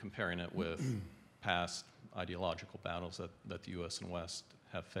 and comparing it with past ideological battles that the U.S. and West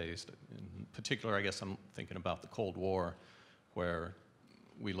have faced. In particular, I guess I'm thinking about the Cold War, where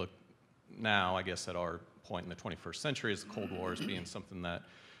we look now, I guess, at our point in the 21st century as the Cold War as being something that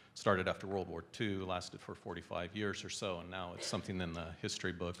started after World War II, lasted for 45 years or so, and now it's something in the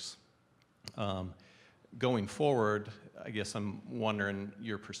history books. Going forward, I guess I'm wondering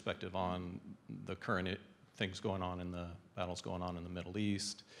your perspective on the current things going on in the battles going on in the Middle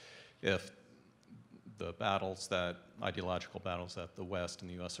East, if the ideological battles that the West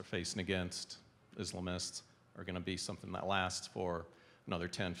and the U.S. are facing against Islamists are going to be something that lasts for another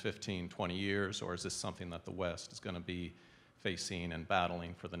 10, 15, 20 years, or is this something that the West is going to be facing and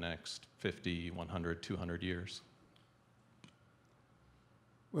battling for the next 50, 100, 200 years?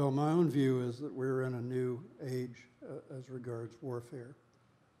 Well, my own view is that we're in a new age as regards warfare.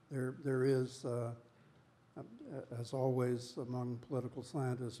 There is, as always among political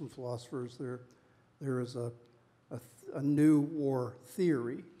scientists and philosophers, there is a new war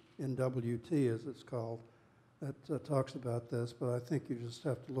theory in WT, as it's called, that talks about this. But I think you just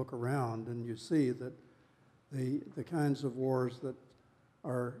have to look around and you see that the kinds of wars that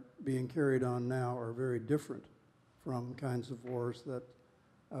are being carried on now are very different from kinds of wars that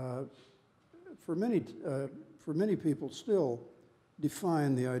for many people still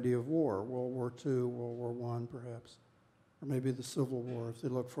define the idea of war. World War II, World War I perhaps, or maybe the Civil War if they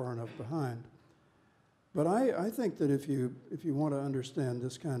look far enough behind. But I think that if you want to understand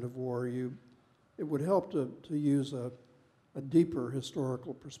this kind of war, it would help to use a deeper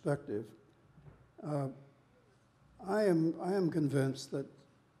historical perspective. I am convinced that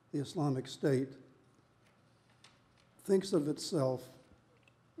the Islamic State thinks of itself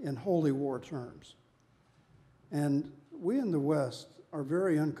in holy war terms. And we in the West are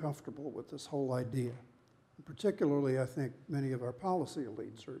very uncomfortable with this whole idea. And particularly, I think many of our policy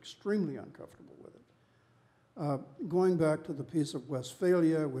elites are extremely uncomfortable with it. Going back to the Peace of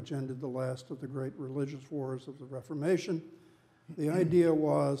Westphalia, which ended the last of the great religious wars of the Reformation, the idea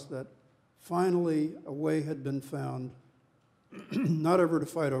was that finally a way had been found not ever to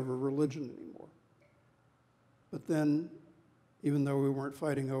fight over religion anymore. But then, even though we weren't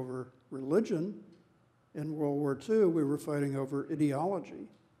fighting over religion, in World War II, we were fighting over ideology,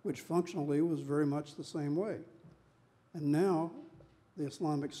 which functionally was very much the same way. And now, the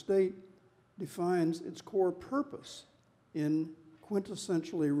Islamic State defines its core purpose in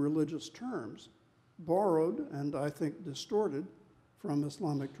quintessentially religious terms, borrowed and I think distorted from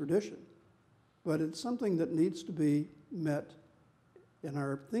Islamic tradition. But it's something that needs to be met in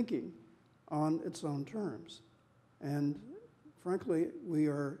our thinking on its own terms. And frankly, we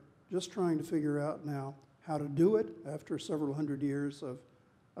are just trying to figure out now how to do it after several hundred years of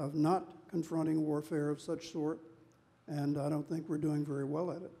not confronting warfare of such sort. and I don't think we're doing very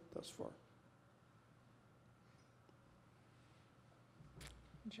well at it thus far.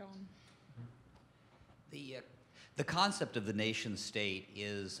 John. The concept of the nation state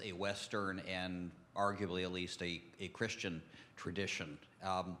is a Western and arguably at least a Christian tradition.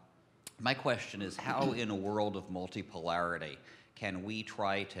 My question is, how in a world of multipolarity can we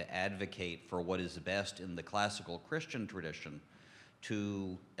try to advocate for what is best in the classical Christian tradition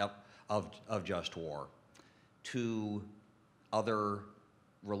of just war to other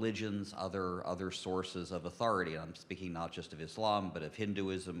religions, other sources of authority? And I'm speaking not just of Islam, but of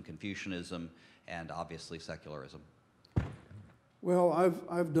Hinduism, Confucianism, and obviously secularism. Well,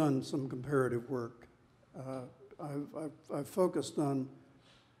 I've done some comparative work. I've focused on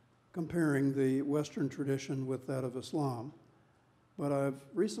comparing the Western tradition with that of Islam, but I've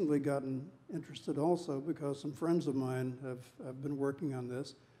recently gotten interested also because some friends of mine have been working on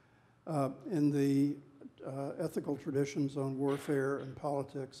this in the ethical traditions on warfare and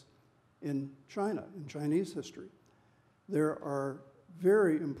politics in China, in Chinese history. There are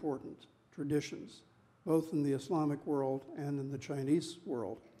very important traditions, both in the Islamic world and in the Chinese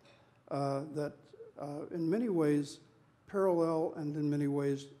world, that in many ways parallel and in many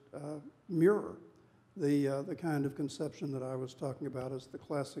ways mirror the kind of conception that I was talking about as the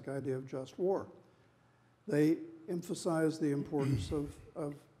classic idea of just war. They emphasize the importance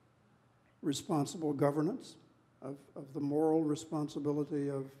of responsible governance, of the moral responsibility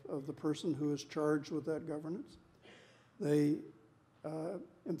of the person who is charged with that governance. They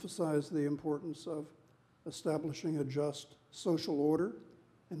emphasize the importance of establishing a just social order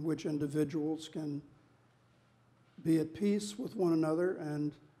in which individuals can be at peace with one another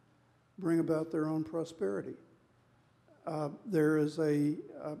and bring about their own prosperity. There is a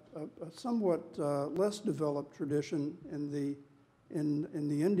somewhat less developed tradition in the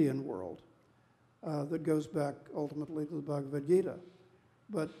Indian world that goes back ultimately to the Bhagavad Gita.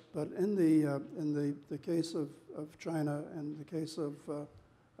 But in the case of China and the case of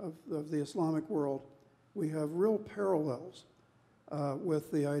the Islamic world, we have real parallels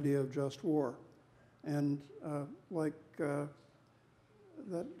with the idea of just war. And like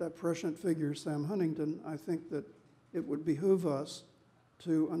that prescient figure, Sam Huntington, I think that it would behoove us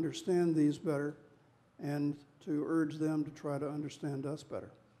to understand these better and to urge them to try to understand us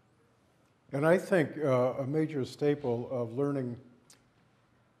better. And I think a major staple of learning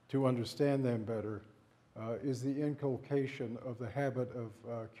to understand them better is the inculcation of the habit of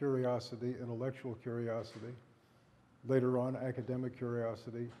curiosity, intellectual curiosity, later on academic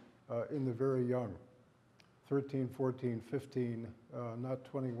curiosity, in the very young, 13, 14, 15, not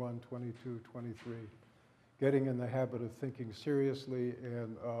 21, 22, 23, getting in the habit of thinking seriously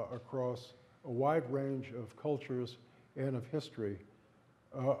and across a wide range of cultures and of history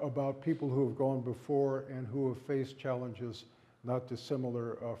about people who have gone before and who have faced challenges not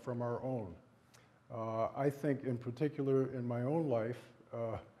dissimilar from our own. I think in particular in my own life,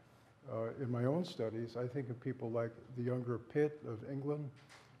 in my own studies, I think of people like the younger Pitt of England,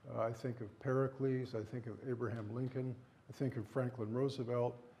 I think of Pericles, I think of Abraham Lincoln, I think of Franklin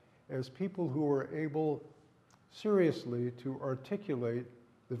Roosevelt, as people who were able seriously to articulate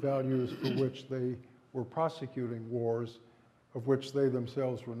the values for which they were prosecuting wars of which they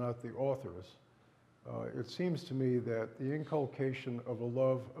themselves were not the authors. It seems to me that the inculcation of a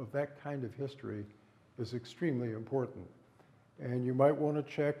love of that kind of history is extremely important. And you might want to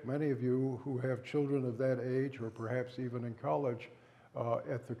check, many of you who have children of that age, or perhaps even in college,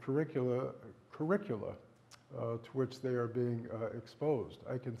 at the curricula to which they are being exposed.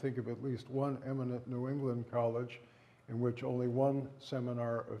 I can think of at least one eminent New England college in which only one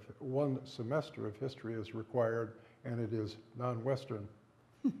semester of history is required, and it is non-Western.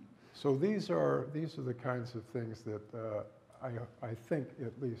 So these are the kinds of things that I think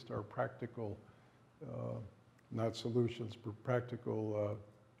at least are practical, not solutions, but practical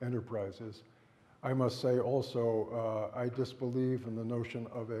enterprises. I must say also, I disbelieve in the notion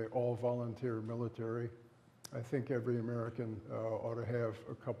of an all-volunteer military. I think every American ought to have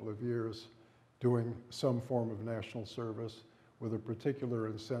a couple of years doing some form of national service with a particular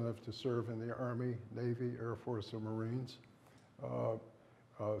incentive to serve in the Army, Navy, Air Force, or Marines.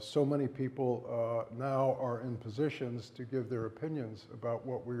 So many people now are in positions to give their opinions about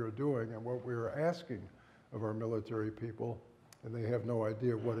what we are doing and what we are asking of our military people, and they have no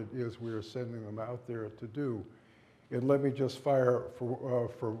idea what it is we are sending them out there to do. And let me just fire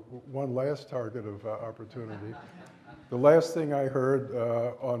for one last target of opportunity. The last thing I heard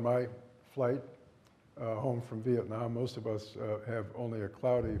on my flight home from Vietnam, most of us have only a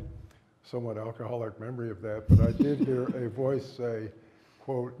cloudy, somewhat alcoholic memory of that, but I did hear a voice say,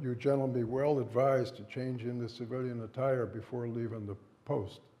 quote, "You gentlemen be well advised to change into civilian attire before leaving the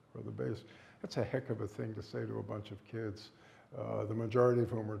post or the base." That's a heck of a thing to say to a bunch of kids, the majority of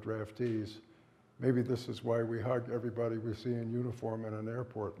whom are draftees. Maybe this is why we hug everybody we see in uniform in an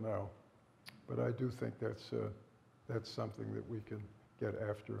airport now. But I do think that's something that we can get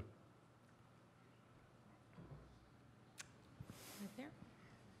after. Right there.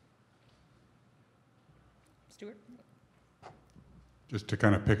 Stuart? Just to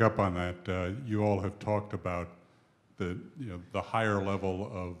kind of pick up on that, you all have talked about the higher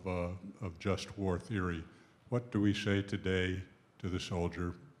level of just war theory. What do we say today to the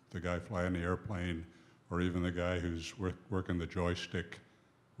soldier, the guy flying the airplane, or even the guy who's working the joystick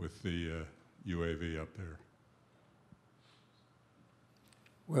with the UAV up there?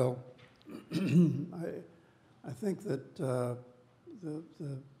 Well, I think that the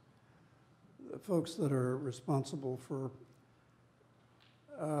folks that are responsible for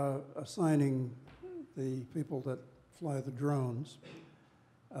assigning the people that fly the drones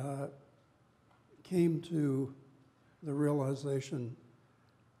came to the realization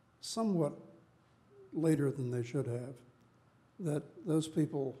somewhat later than they should have, that those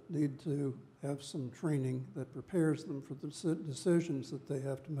people need to have some training that prepares them for the decisions that they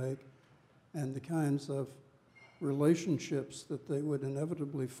have to make and the kinds of relationships that they would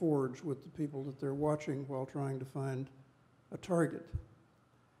inevitably forge with the people that they're watching while trying to find a target.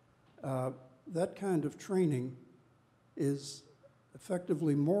 That kind of training is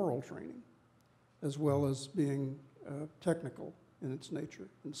effectively moral training, as well as being technical in its nature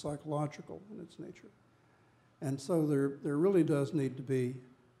and psychological in its nature. And so there really does need to be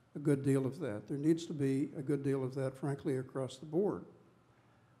a good deal of that. There needs to be a good deal of that, frankly, across the board.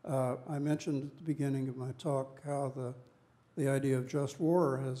 I mentioned at the beginning of my talk how the idea of just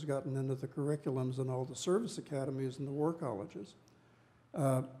war has gotten into the curriculums in all the service academies and the war colleges.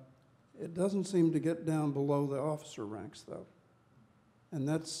 It doesn't seem to get down below the officer ranks, though. And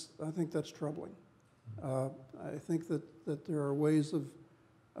I think that's troubling. I think that there are ways of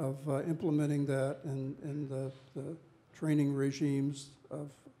implementing that in the training regimes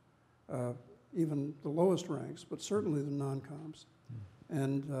of even the lowest ranks, but certainly the non-coms.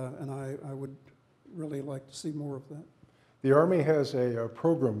 And I would really like to see more of that. The Army has a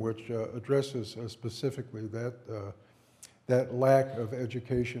program which addresses specifically that lack of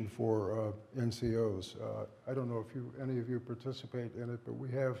education for NCOs. I don't know if any of you participate in it, but we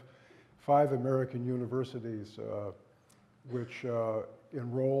have 5 American universities which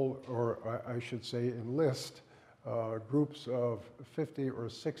enroll, or I should say enlist, groups of 50 or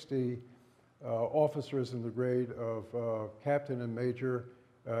 60 officers in the grade of captain and major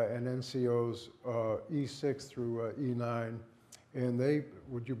and NCOs E6 through E9. And they,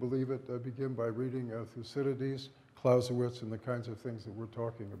 would you believe it, begin by reading Thucydides, Clausewitz, and the kinds of things that we're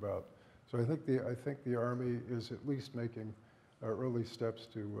talking about. So I think the Army is at least making early steps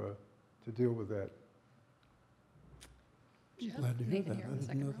to deal with that. Glad to hear Nathan that. here I in the didn't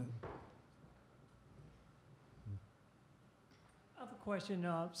second know row. that. I have a question.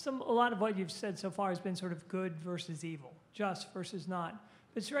 A lot of what you've said so far has been sort of good versus evil, just versus not.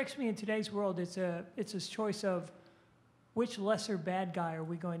 It strikes me in today's world, it's a choice of which lesser bad guy are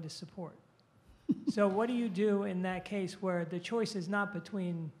we going to support. So what do you do in that case where the choice is not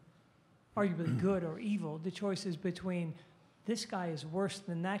between arguably good or evil? The choice is between this guy is worse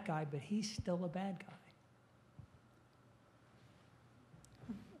than that guy, but he's still a bad guy.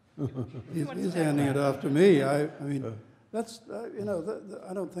 He's handing it off to me. I mean, that's,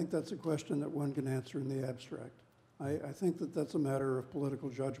 I don't think that's a question that one can answer in the abstract. I think that that's a matter of political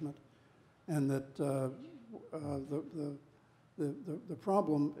judgment, and that the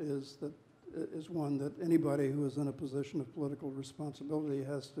problem is one that anybody who is in a position of political responsibility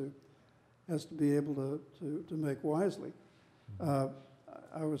has to be able to make wisely. I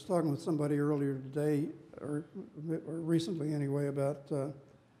was talking with somebody earlier today, or recently anyway, about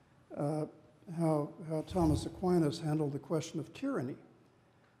how Thomas Aquinas handled the question of tyranny.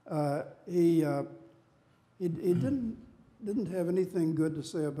 He didn't have anything good to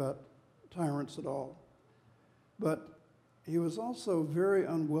say about tyrants at all, but he was also very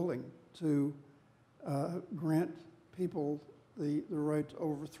unwilling to grant people the right to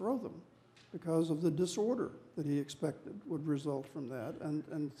overthrow them because of the disorder that he expected would result from that.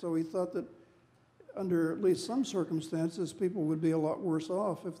 And so he thought that under at least some circumstances, people would be a lot worse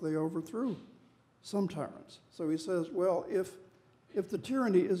off if they overthrew some tyrants. So he says, well, if the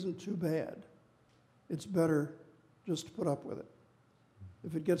tyranny isn't too bad, it's better just to put up with it.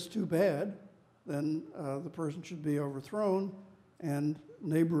 If it gets too bad, then the person should be overthrown, and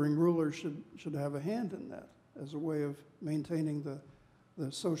neighboring rulers should have a hand in that as a way of maintaining the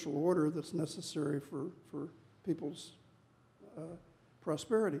the social order that's necessary for people's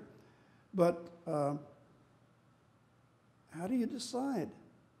prosperity. But how do you decide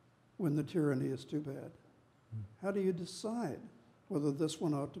when the tyranny is too bad? How do you decide whether this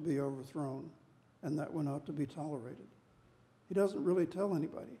one ought to be overthrown and that one ought to be tolerated? He doesn't really tell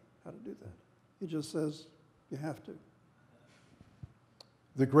anybody how to do that. He just says, you have to.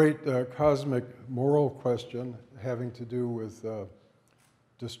 The great cosmic moral question having to do with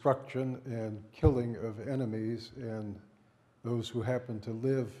destruction and killing of enemies and those who happen to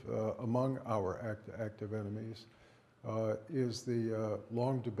live among our active enemies is the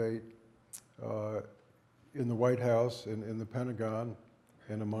long debate in the White House and in the Pentagon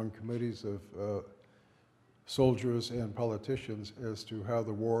and among committees of soldiers and politicians as to how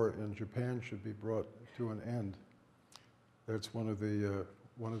the war in Japan should be brought to an end. That's one of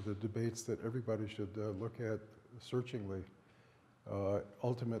the debates that everybody should look at searchingly.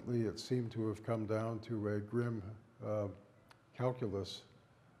 Ultimately, it seemed to have come down to a grim calculus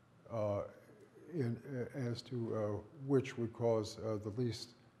as to which would cause the least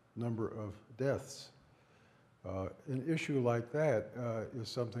number of deaths. An issue like that is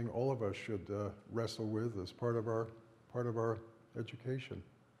something all of us should wrestle with as part of our education.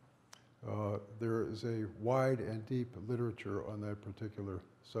 There is a wide and deep literature on that particular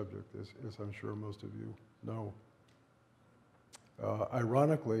subject, as I'm sure most of you know.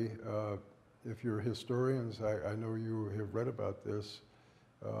 Ironically, if you're historians, I know you have read about this,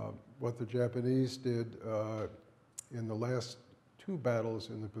 what the Japanese did in the last two battles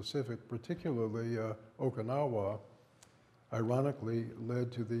in the Pacific, particularly Okinawa, ironically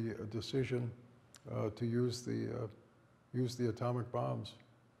led to the decision to use the atomic bombs.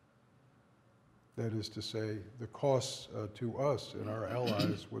 That is to say, the costs to us and our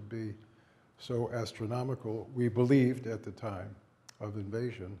allies would be so astronomical, we believed at the time of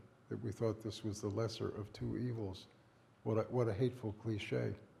invasion that we thought this was the lesser of two evils. What a hateful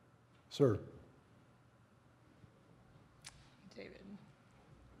cliche. Sir. David.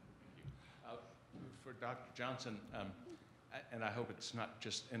 For Dr. Johnson, and I hope it's not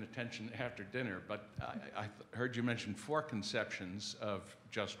just inattention after dinner, but I heard you mention four conceptions of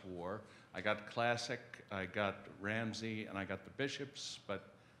just war. I got Classic, I got Ramsey, and I got the Bishops, but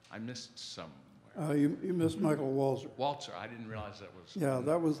I missed somewhere. You missed Michael Walzer. Walzer, I didn't realize that was. Yeah,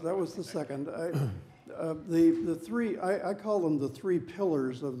 that was the second. The three, I call them the three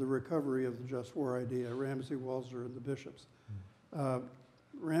pillars of the recovery of the just war idea: Ramsey, Walzer, and the Bishops.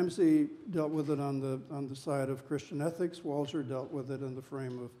 Ramsey dealt with it on the side of Christian ethics. Walzer dealt with it in the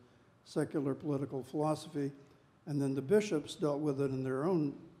frame of secular political philosophy, and then the Bishops dealt with it in their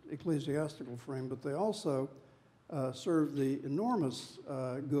own ecclesiastical frame. But they also served the enormous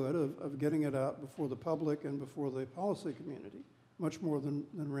good of getting it out before the public and before the policy community, much more than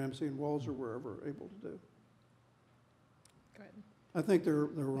Ramsey and Walzer were ever able to do. Go ahead. I think they're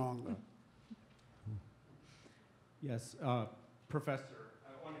wrong, though. Yes, Professor,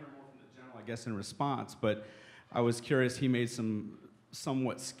 I want to hear more from the general, I guess, in response, but I was curious, he made some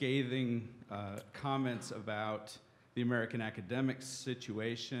somewhat scathing comments about the American academic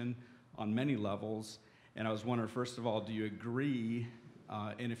situation on many levels, and I was wondering, first of all, do you agree,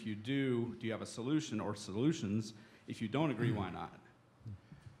 and if you do you have a solution or solutions? If you don't agree, why not?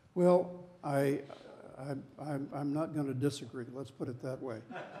 Well, I'm not going to disagree. Let's put it that way.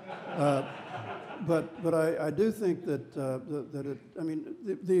 But I do think that that it. I mean,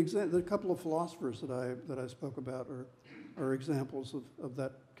 the couple of philosophers that I spoke about are examples of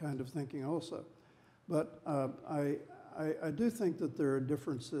that kind of thinking also. But I do think that there are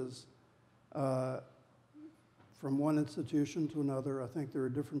differences from one institution to another. I think there are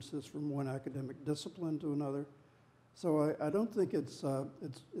differences from one academic discipline to another. So I don't think it's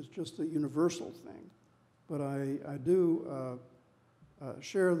just a universal thing, but I do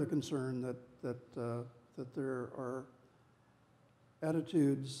share the concern that there are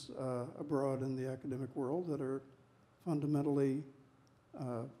attitudes abroad in the academic world that are fundamentally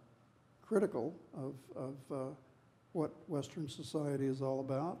critical of what Western society is all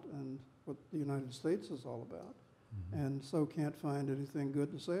about and what the United States is all about, and so can't find anything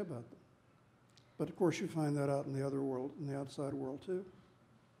good to say about them. But of course, you find that out in the other world, in the outside world too.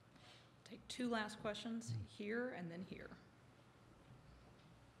 Take two last questions, here and then here.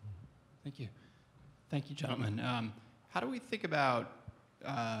 Thank you. Thank you, gentlemen. How do we think about,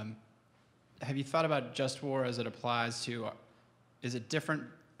 have you thought about just war as it applies to, is it different,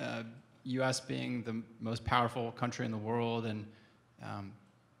 U.S. being the most powerful country in the world, and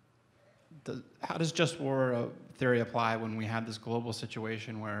how does just war theory apply when we have this global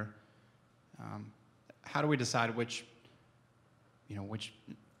situation where, how do we decide which, which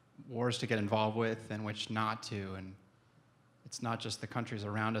wars to get involved with and which not to, and it's not just the countries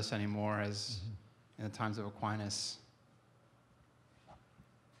around us anymore as in the times of Aquinas.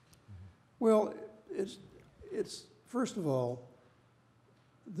 Well, it's first of all,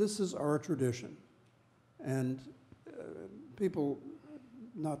 this is our tradition, and people,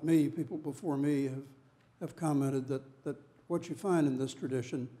 not me, people before me have commented that what you find in this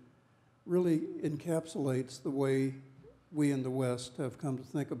tradition really encapsulates the way we in the West have come to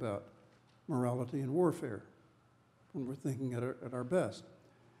think about morality and warfare when we're thinking at our best.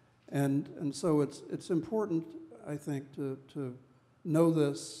 And so it's important, I think, to know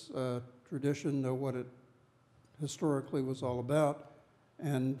this tradition, know what it historically was all about,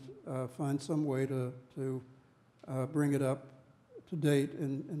 and find some way to bring it up to date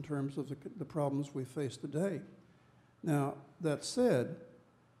in terms of the problems we face today. Now, that said,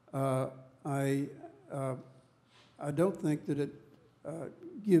 I don't think that it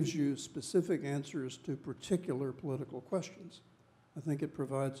gives you specific answers to particular political questions. I think it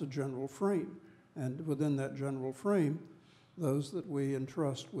provides a general frame, and within that general frame, those that we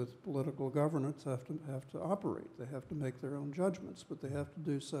entrust with political governance have to operate. They have to make their own judgments, but they have to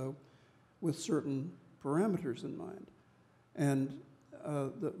do so with certain parameters in mind. And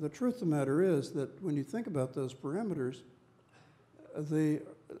the truth of the matter is that when you think about those parameters,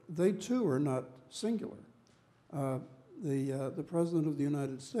 they too are not singular. The President of the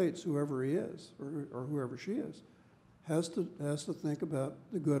United States, whoever he is, or whoever she is, has to think about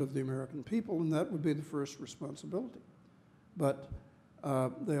the good of the American people, and that would be the first responsibility. But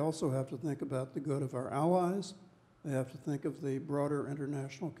they also have to think about the good of our allies. They have to think of the broader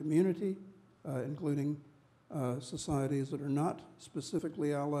international community, including societies that are not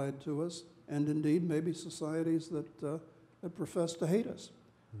specifically allied to us, and indeed maybe societies that profess to hate us.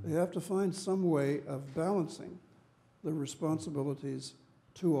 They have to find some way of balancing the responsibilities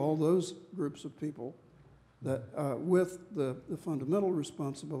to all those groups of people that, with the fundamental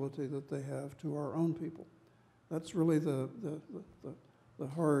responsibility that they have to our own people. That's really the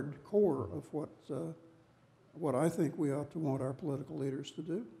hard core of what I think we ought to want our political leaders to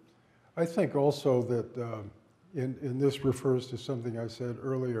do. I think also that, and this refers to something I said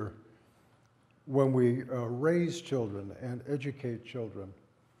earlier, when we raise children and educate children,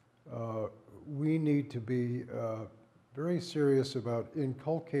 we need to be very serious about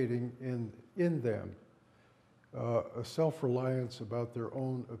inculcating in them a self-reliance about their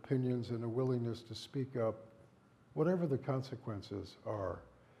own opinions and a willingness to speak up, whatever the consequences are,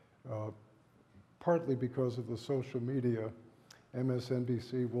 partly because of the social media,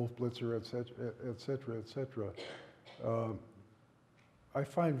 MSNBC, Wolf Blitzer, et cetera, et cetera. I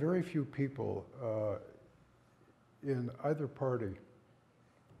find very few people in either party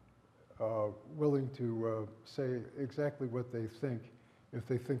willing to say exactly what they think if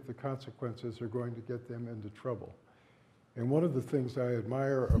they think the consequences are going to get them into trouble. And one of the things I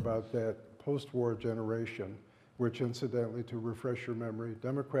admire about that post-war generation, which incidentally, to refresh your memory,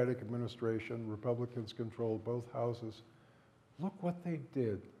 Democratic administration, Republicans controlled both houses. Look what they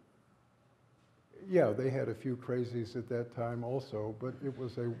did. Yeah, they had a few crazies at that time also, but it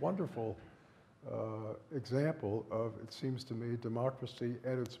was a wonderful example of, it seems to me, democracy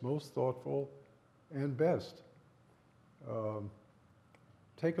at its most thoughtful and best.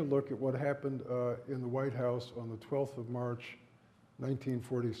 Take a look at what happened in the White House on the 12th of March,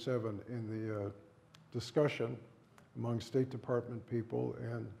 1947, in the discussion among State Department people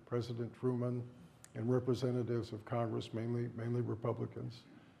and President Truman and representatives of Congress, mainly Republicans,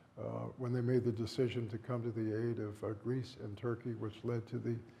 when they made the decision to come to the aid of Greece and Turkey, which led to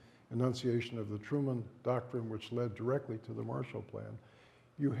the enunciation of the Truman Doctrine, which led directly to the Marshall Plan.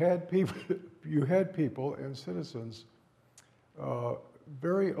 You had people and citizens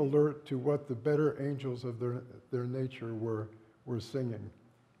very alert to what the better angels of their nature were singing,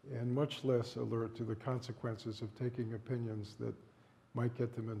 and much less alert to the consequences of taking opinions that might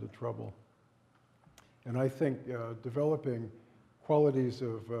get them into trouble. And I think developing qualities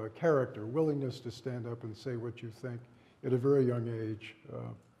of character, willingness to stand up and say what you think at a very young age,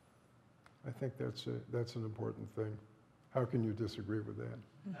 I think that's an important thing. How can you disagree with that?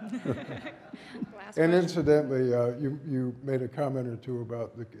 And incidentally, you made a comment or two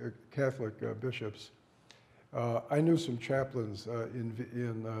about the Catholic bishops. I knew some chaplains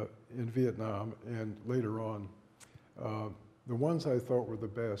in Vietnam and later on. The ones I thought were the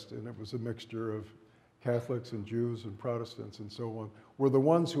best, and it was a mixture of Catholics and Jews and Protestants and so on, were the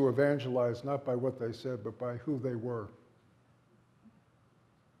ones who evangelized not by what they said, but by who they were.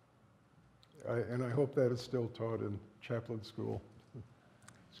 And I hope that is still taught in chaplain school.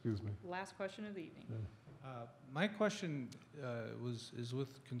 Excuse me. Last question of the evening. Yeah. My question is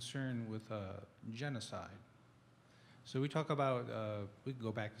with concern with genocide. So we talk about, we can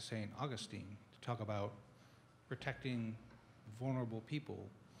go back to St. Augustine to talk about protecting vulnerable people.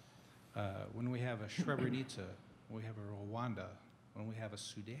 When we have a Srebrenica, when we have a Rwanda, when we have a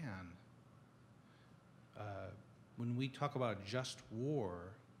Sudan, when we talk about just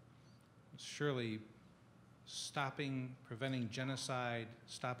war, surely preventing genocide,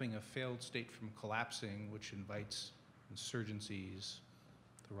 stopping a failed state from collapsing, which invites insurgencies,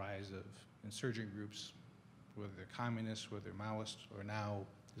 the rise of insurgent groups, whether they're communists, whether they're Maoist, or now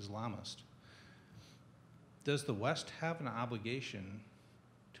Islamist. Does the West have an obligation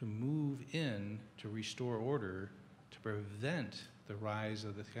to move in to restore order, to prevent the rise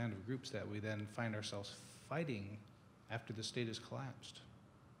of the kind of groups that we then find ourselves fighting after the state has collapsed?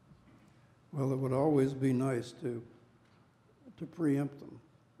 Well, it would always be nice to preempt them.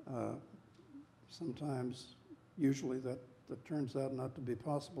 Sometimes, usually that turns out not to be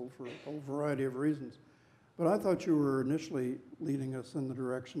possible for a whole variety of reasons. But I thought you were initially leading us in the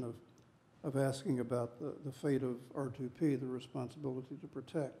direction of asking about the fate of R2P, the responsibility to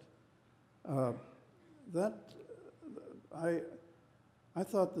protect. I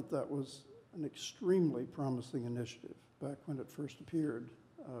thought that was an extremely promising initiative back when it first appeared.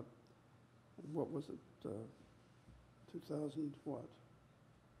 What was it, 2000 what?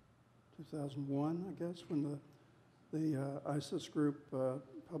 2001, I guess, when the ISIS group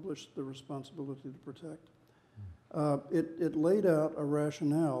published the responsibility to protect. It laid out a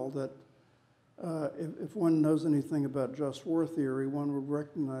rationale that if one knows anything about just war theory, one would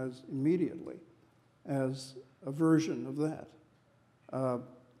recognize immediately as a version of that.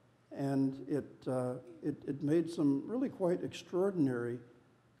 And it made some really quite extraordinary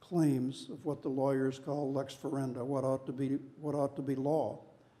claims of what the lawyers call lex ferenda, what ought to be law,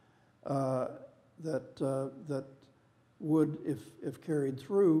 that would, if carried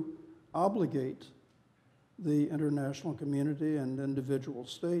through, obligate the international community and individual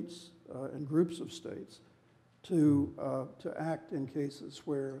states and groups of states to act in cases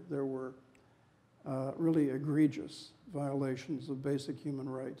where there were really egregious violations of basic human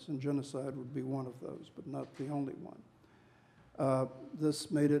rights, and genocide would be one of those, but not the only one. This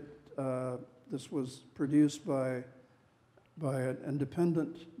was produced by an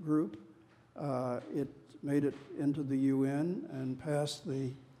independent group. It made it into the UN and passed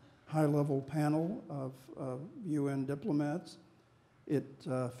the high-level panel of UN diplomats. It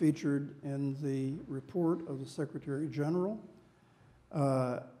featured in the report of the Secretary General,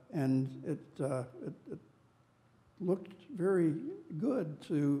 and it looked very good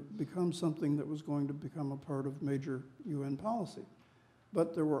to become something that was going to become a part of major UN policy.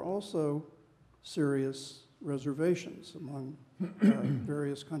 But there were also serious reservations among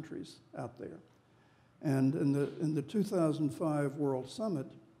various countries out there. And in the 2005 World Summit,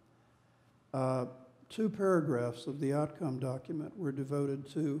 2 paragraphs of the outcome document were devoted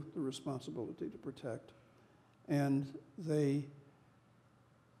to the responsibility to protect. And they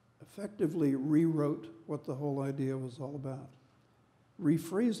effectively rewrote what the whole idea was all about,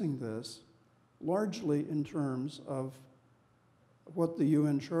 rephrasing this largely in terms of what the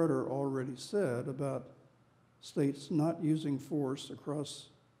UN Charter already said about states not using force across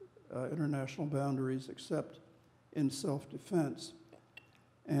international boundaries except in self-defense,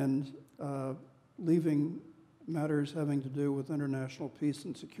 and leaving matters having to do with international peace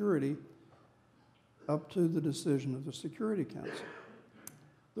and security up to the decision of the Security Council.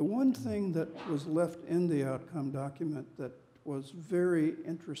 The one thing that was left in the outcome document that was very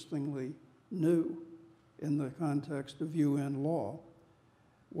interestingly new in the context of UN law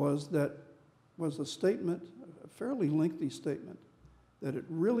was a statement, a fairly lengthy statement, that it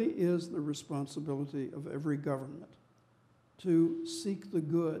really is the responsibility of every government to seek the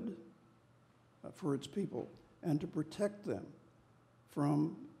good for its people and to protect them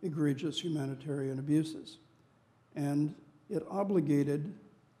from egregious humanitarian abuses. And it obligated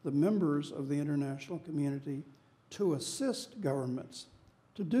the members of the international community to assist governments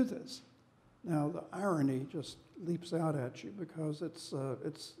to do this. Now, the irony just leaps out at you because it's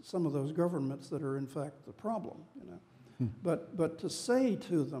some of those governments that are in fact the problem, you know. But to say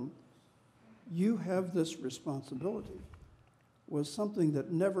to them, you have this responsibility, was something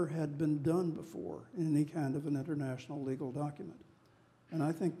that never had been done before in any kind of an international legal document. And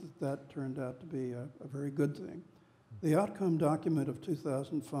I think that turned out to be a very good thing. The outcome document of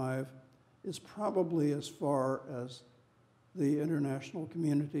 2005 is probably as far as the international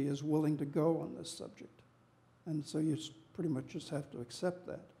community is willing to go on this subject. And so you pretty much just have to accept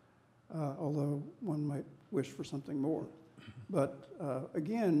that, although one might wish for something more. But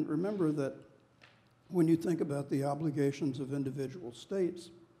again, remember that when you think about the obligations of individual states,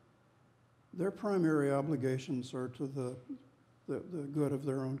 their primary obligations are to the good of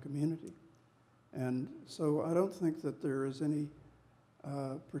their own community. And so I don't think that there is any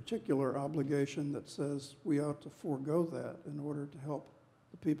particular obligation that says we ought to forego that in order to help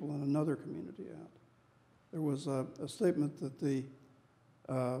the people in another community out. There was a statement that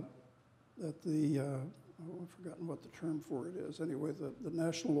I've forgotten what the term for it is. Anyway, the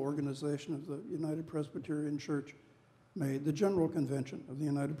national organization of the United Presbyterian Church made, the General Convention of the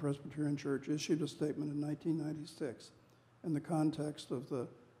United Presbyterian Church issued a statement in 1996 in the context of the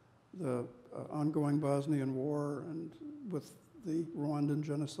ongoing Bosnian War and with the Rwandan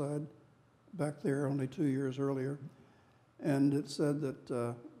genocide back there only 2 years earlier. And it said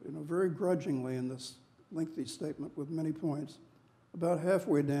that, very grudgingly in this lengthy statement with many points, about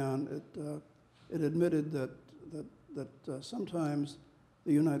halfway down, it admitted that sometimes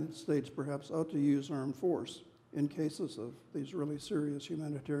the United States perhaps ought to use armed force in cases of these really serious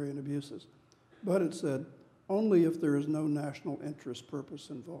humanitarian abuses. But it said, only if there is no national interest purpose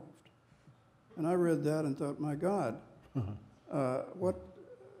involved. And I read that and thought, my God, what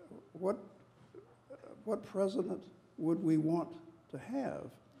president would we want to have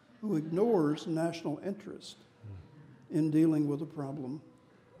who ignores national interest in dealing with a problem,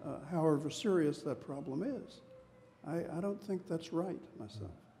 however serious that problem is? I don't think that's right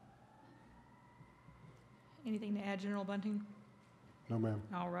myself. Anything to add, General Bunting? No, ma'am.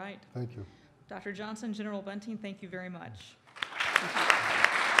 All right. Thank you. Dr. Johnson, General Bunting, thank you very much.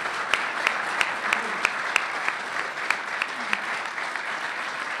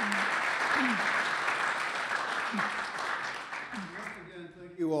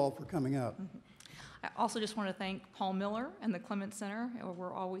 Thank you all for coming out. I also just want to thank Paul Miller and the Clements Center.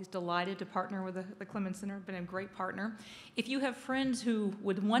 We're always delighted to partner with the Clements Center. Been a great partner. If you have friends who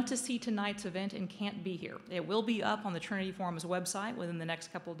would want to see tonight's event and can't be here, it will be up on the Trinity Forum's website within the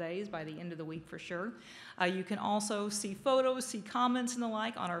next couple of days, by the end of the week for sure. You can also see photos, see comments and the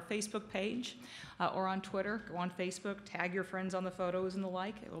like on our Facebook page or on Twitter. Go on Facebook, tag your friends on the photos and the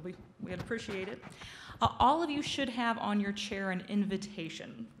like. We'd appreciate it. All of you should have on your chair an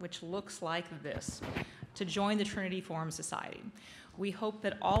invitation, which looks like this, to join the Trinity Forum Society. We hope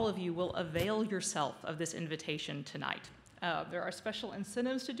that all of you will avail yourself of this invitation tonight. There are special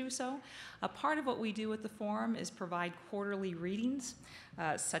incentives to do so. A part of what we do at the Forum is provide quarterly readings,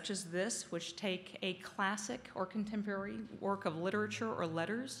 such as this, which take a classic or contemporary work of literature or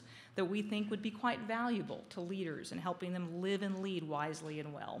letters that we think would be quite valuable to leaders in helping them live and lead wisely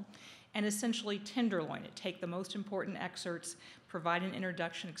and well, and essentially tenderloin it, take the most important excerpts, provide an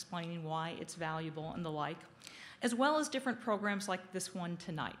introduction explaining why it's valuable and the like, as well as different programs like this one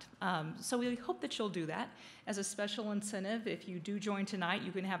tonight. So we hope that you'll do that. As a special incentive, if you do join tonight,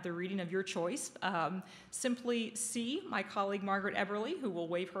 you can have the reading of your choice. Simply see my colleague Margaret Eberly, who will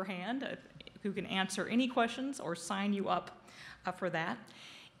wave her hand, who can answer any questions or sign you up for that.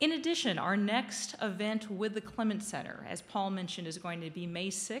 In addition, our next event with the Clements Center, as Paul mentioned, is going to be May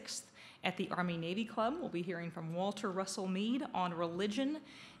 6th at the Army-Navy Club. We'll be hearing from Walter Russell Mead on religion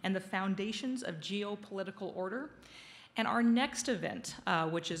and the foundations of geopolitical order. And our next event,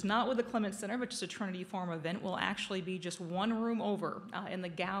 which is not with the Clements Center, but just a Trinity Forum event, will actually be just one room over in the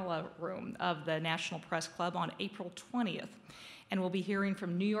gala room of the National Press Club on April 20th. And we'll be hearing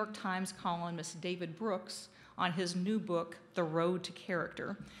from New York Times columnist David Brooks on his new book, The Road to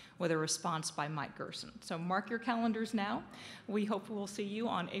Character, with a response by Mike Gerson. So mark your calendars now. We hope we'll see you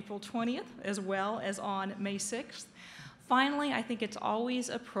on April 20th as well as on May 6th. Finally, I think it's always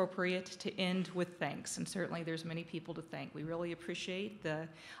appropriate to end with thanks, and certainly there's many people to thank. We really appreciate the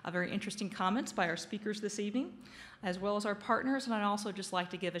very interesting comments by our speakers this evening, as well as our partners, and I'd also just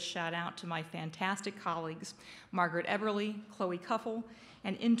like to give a shout out to my fantastic colleagues, Margaret Eberly, Chloe Cuffle,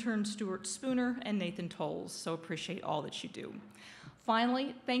 and intern Stuart Spooner and Nathan Tolles. So appreciate all that you do.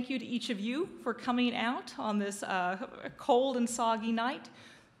 Finally, thank you to each of you for coming out on this cold and soggy night.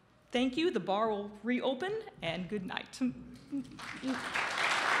 Thank you. The bar will reopen, and good night.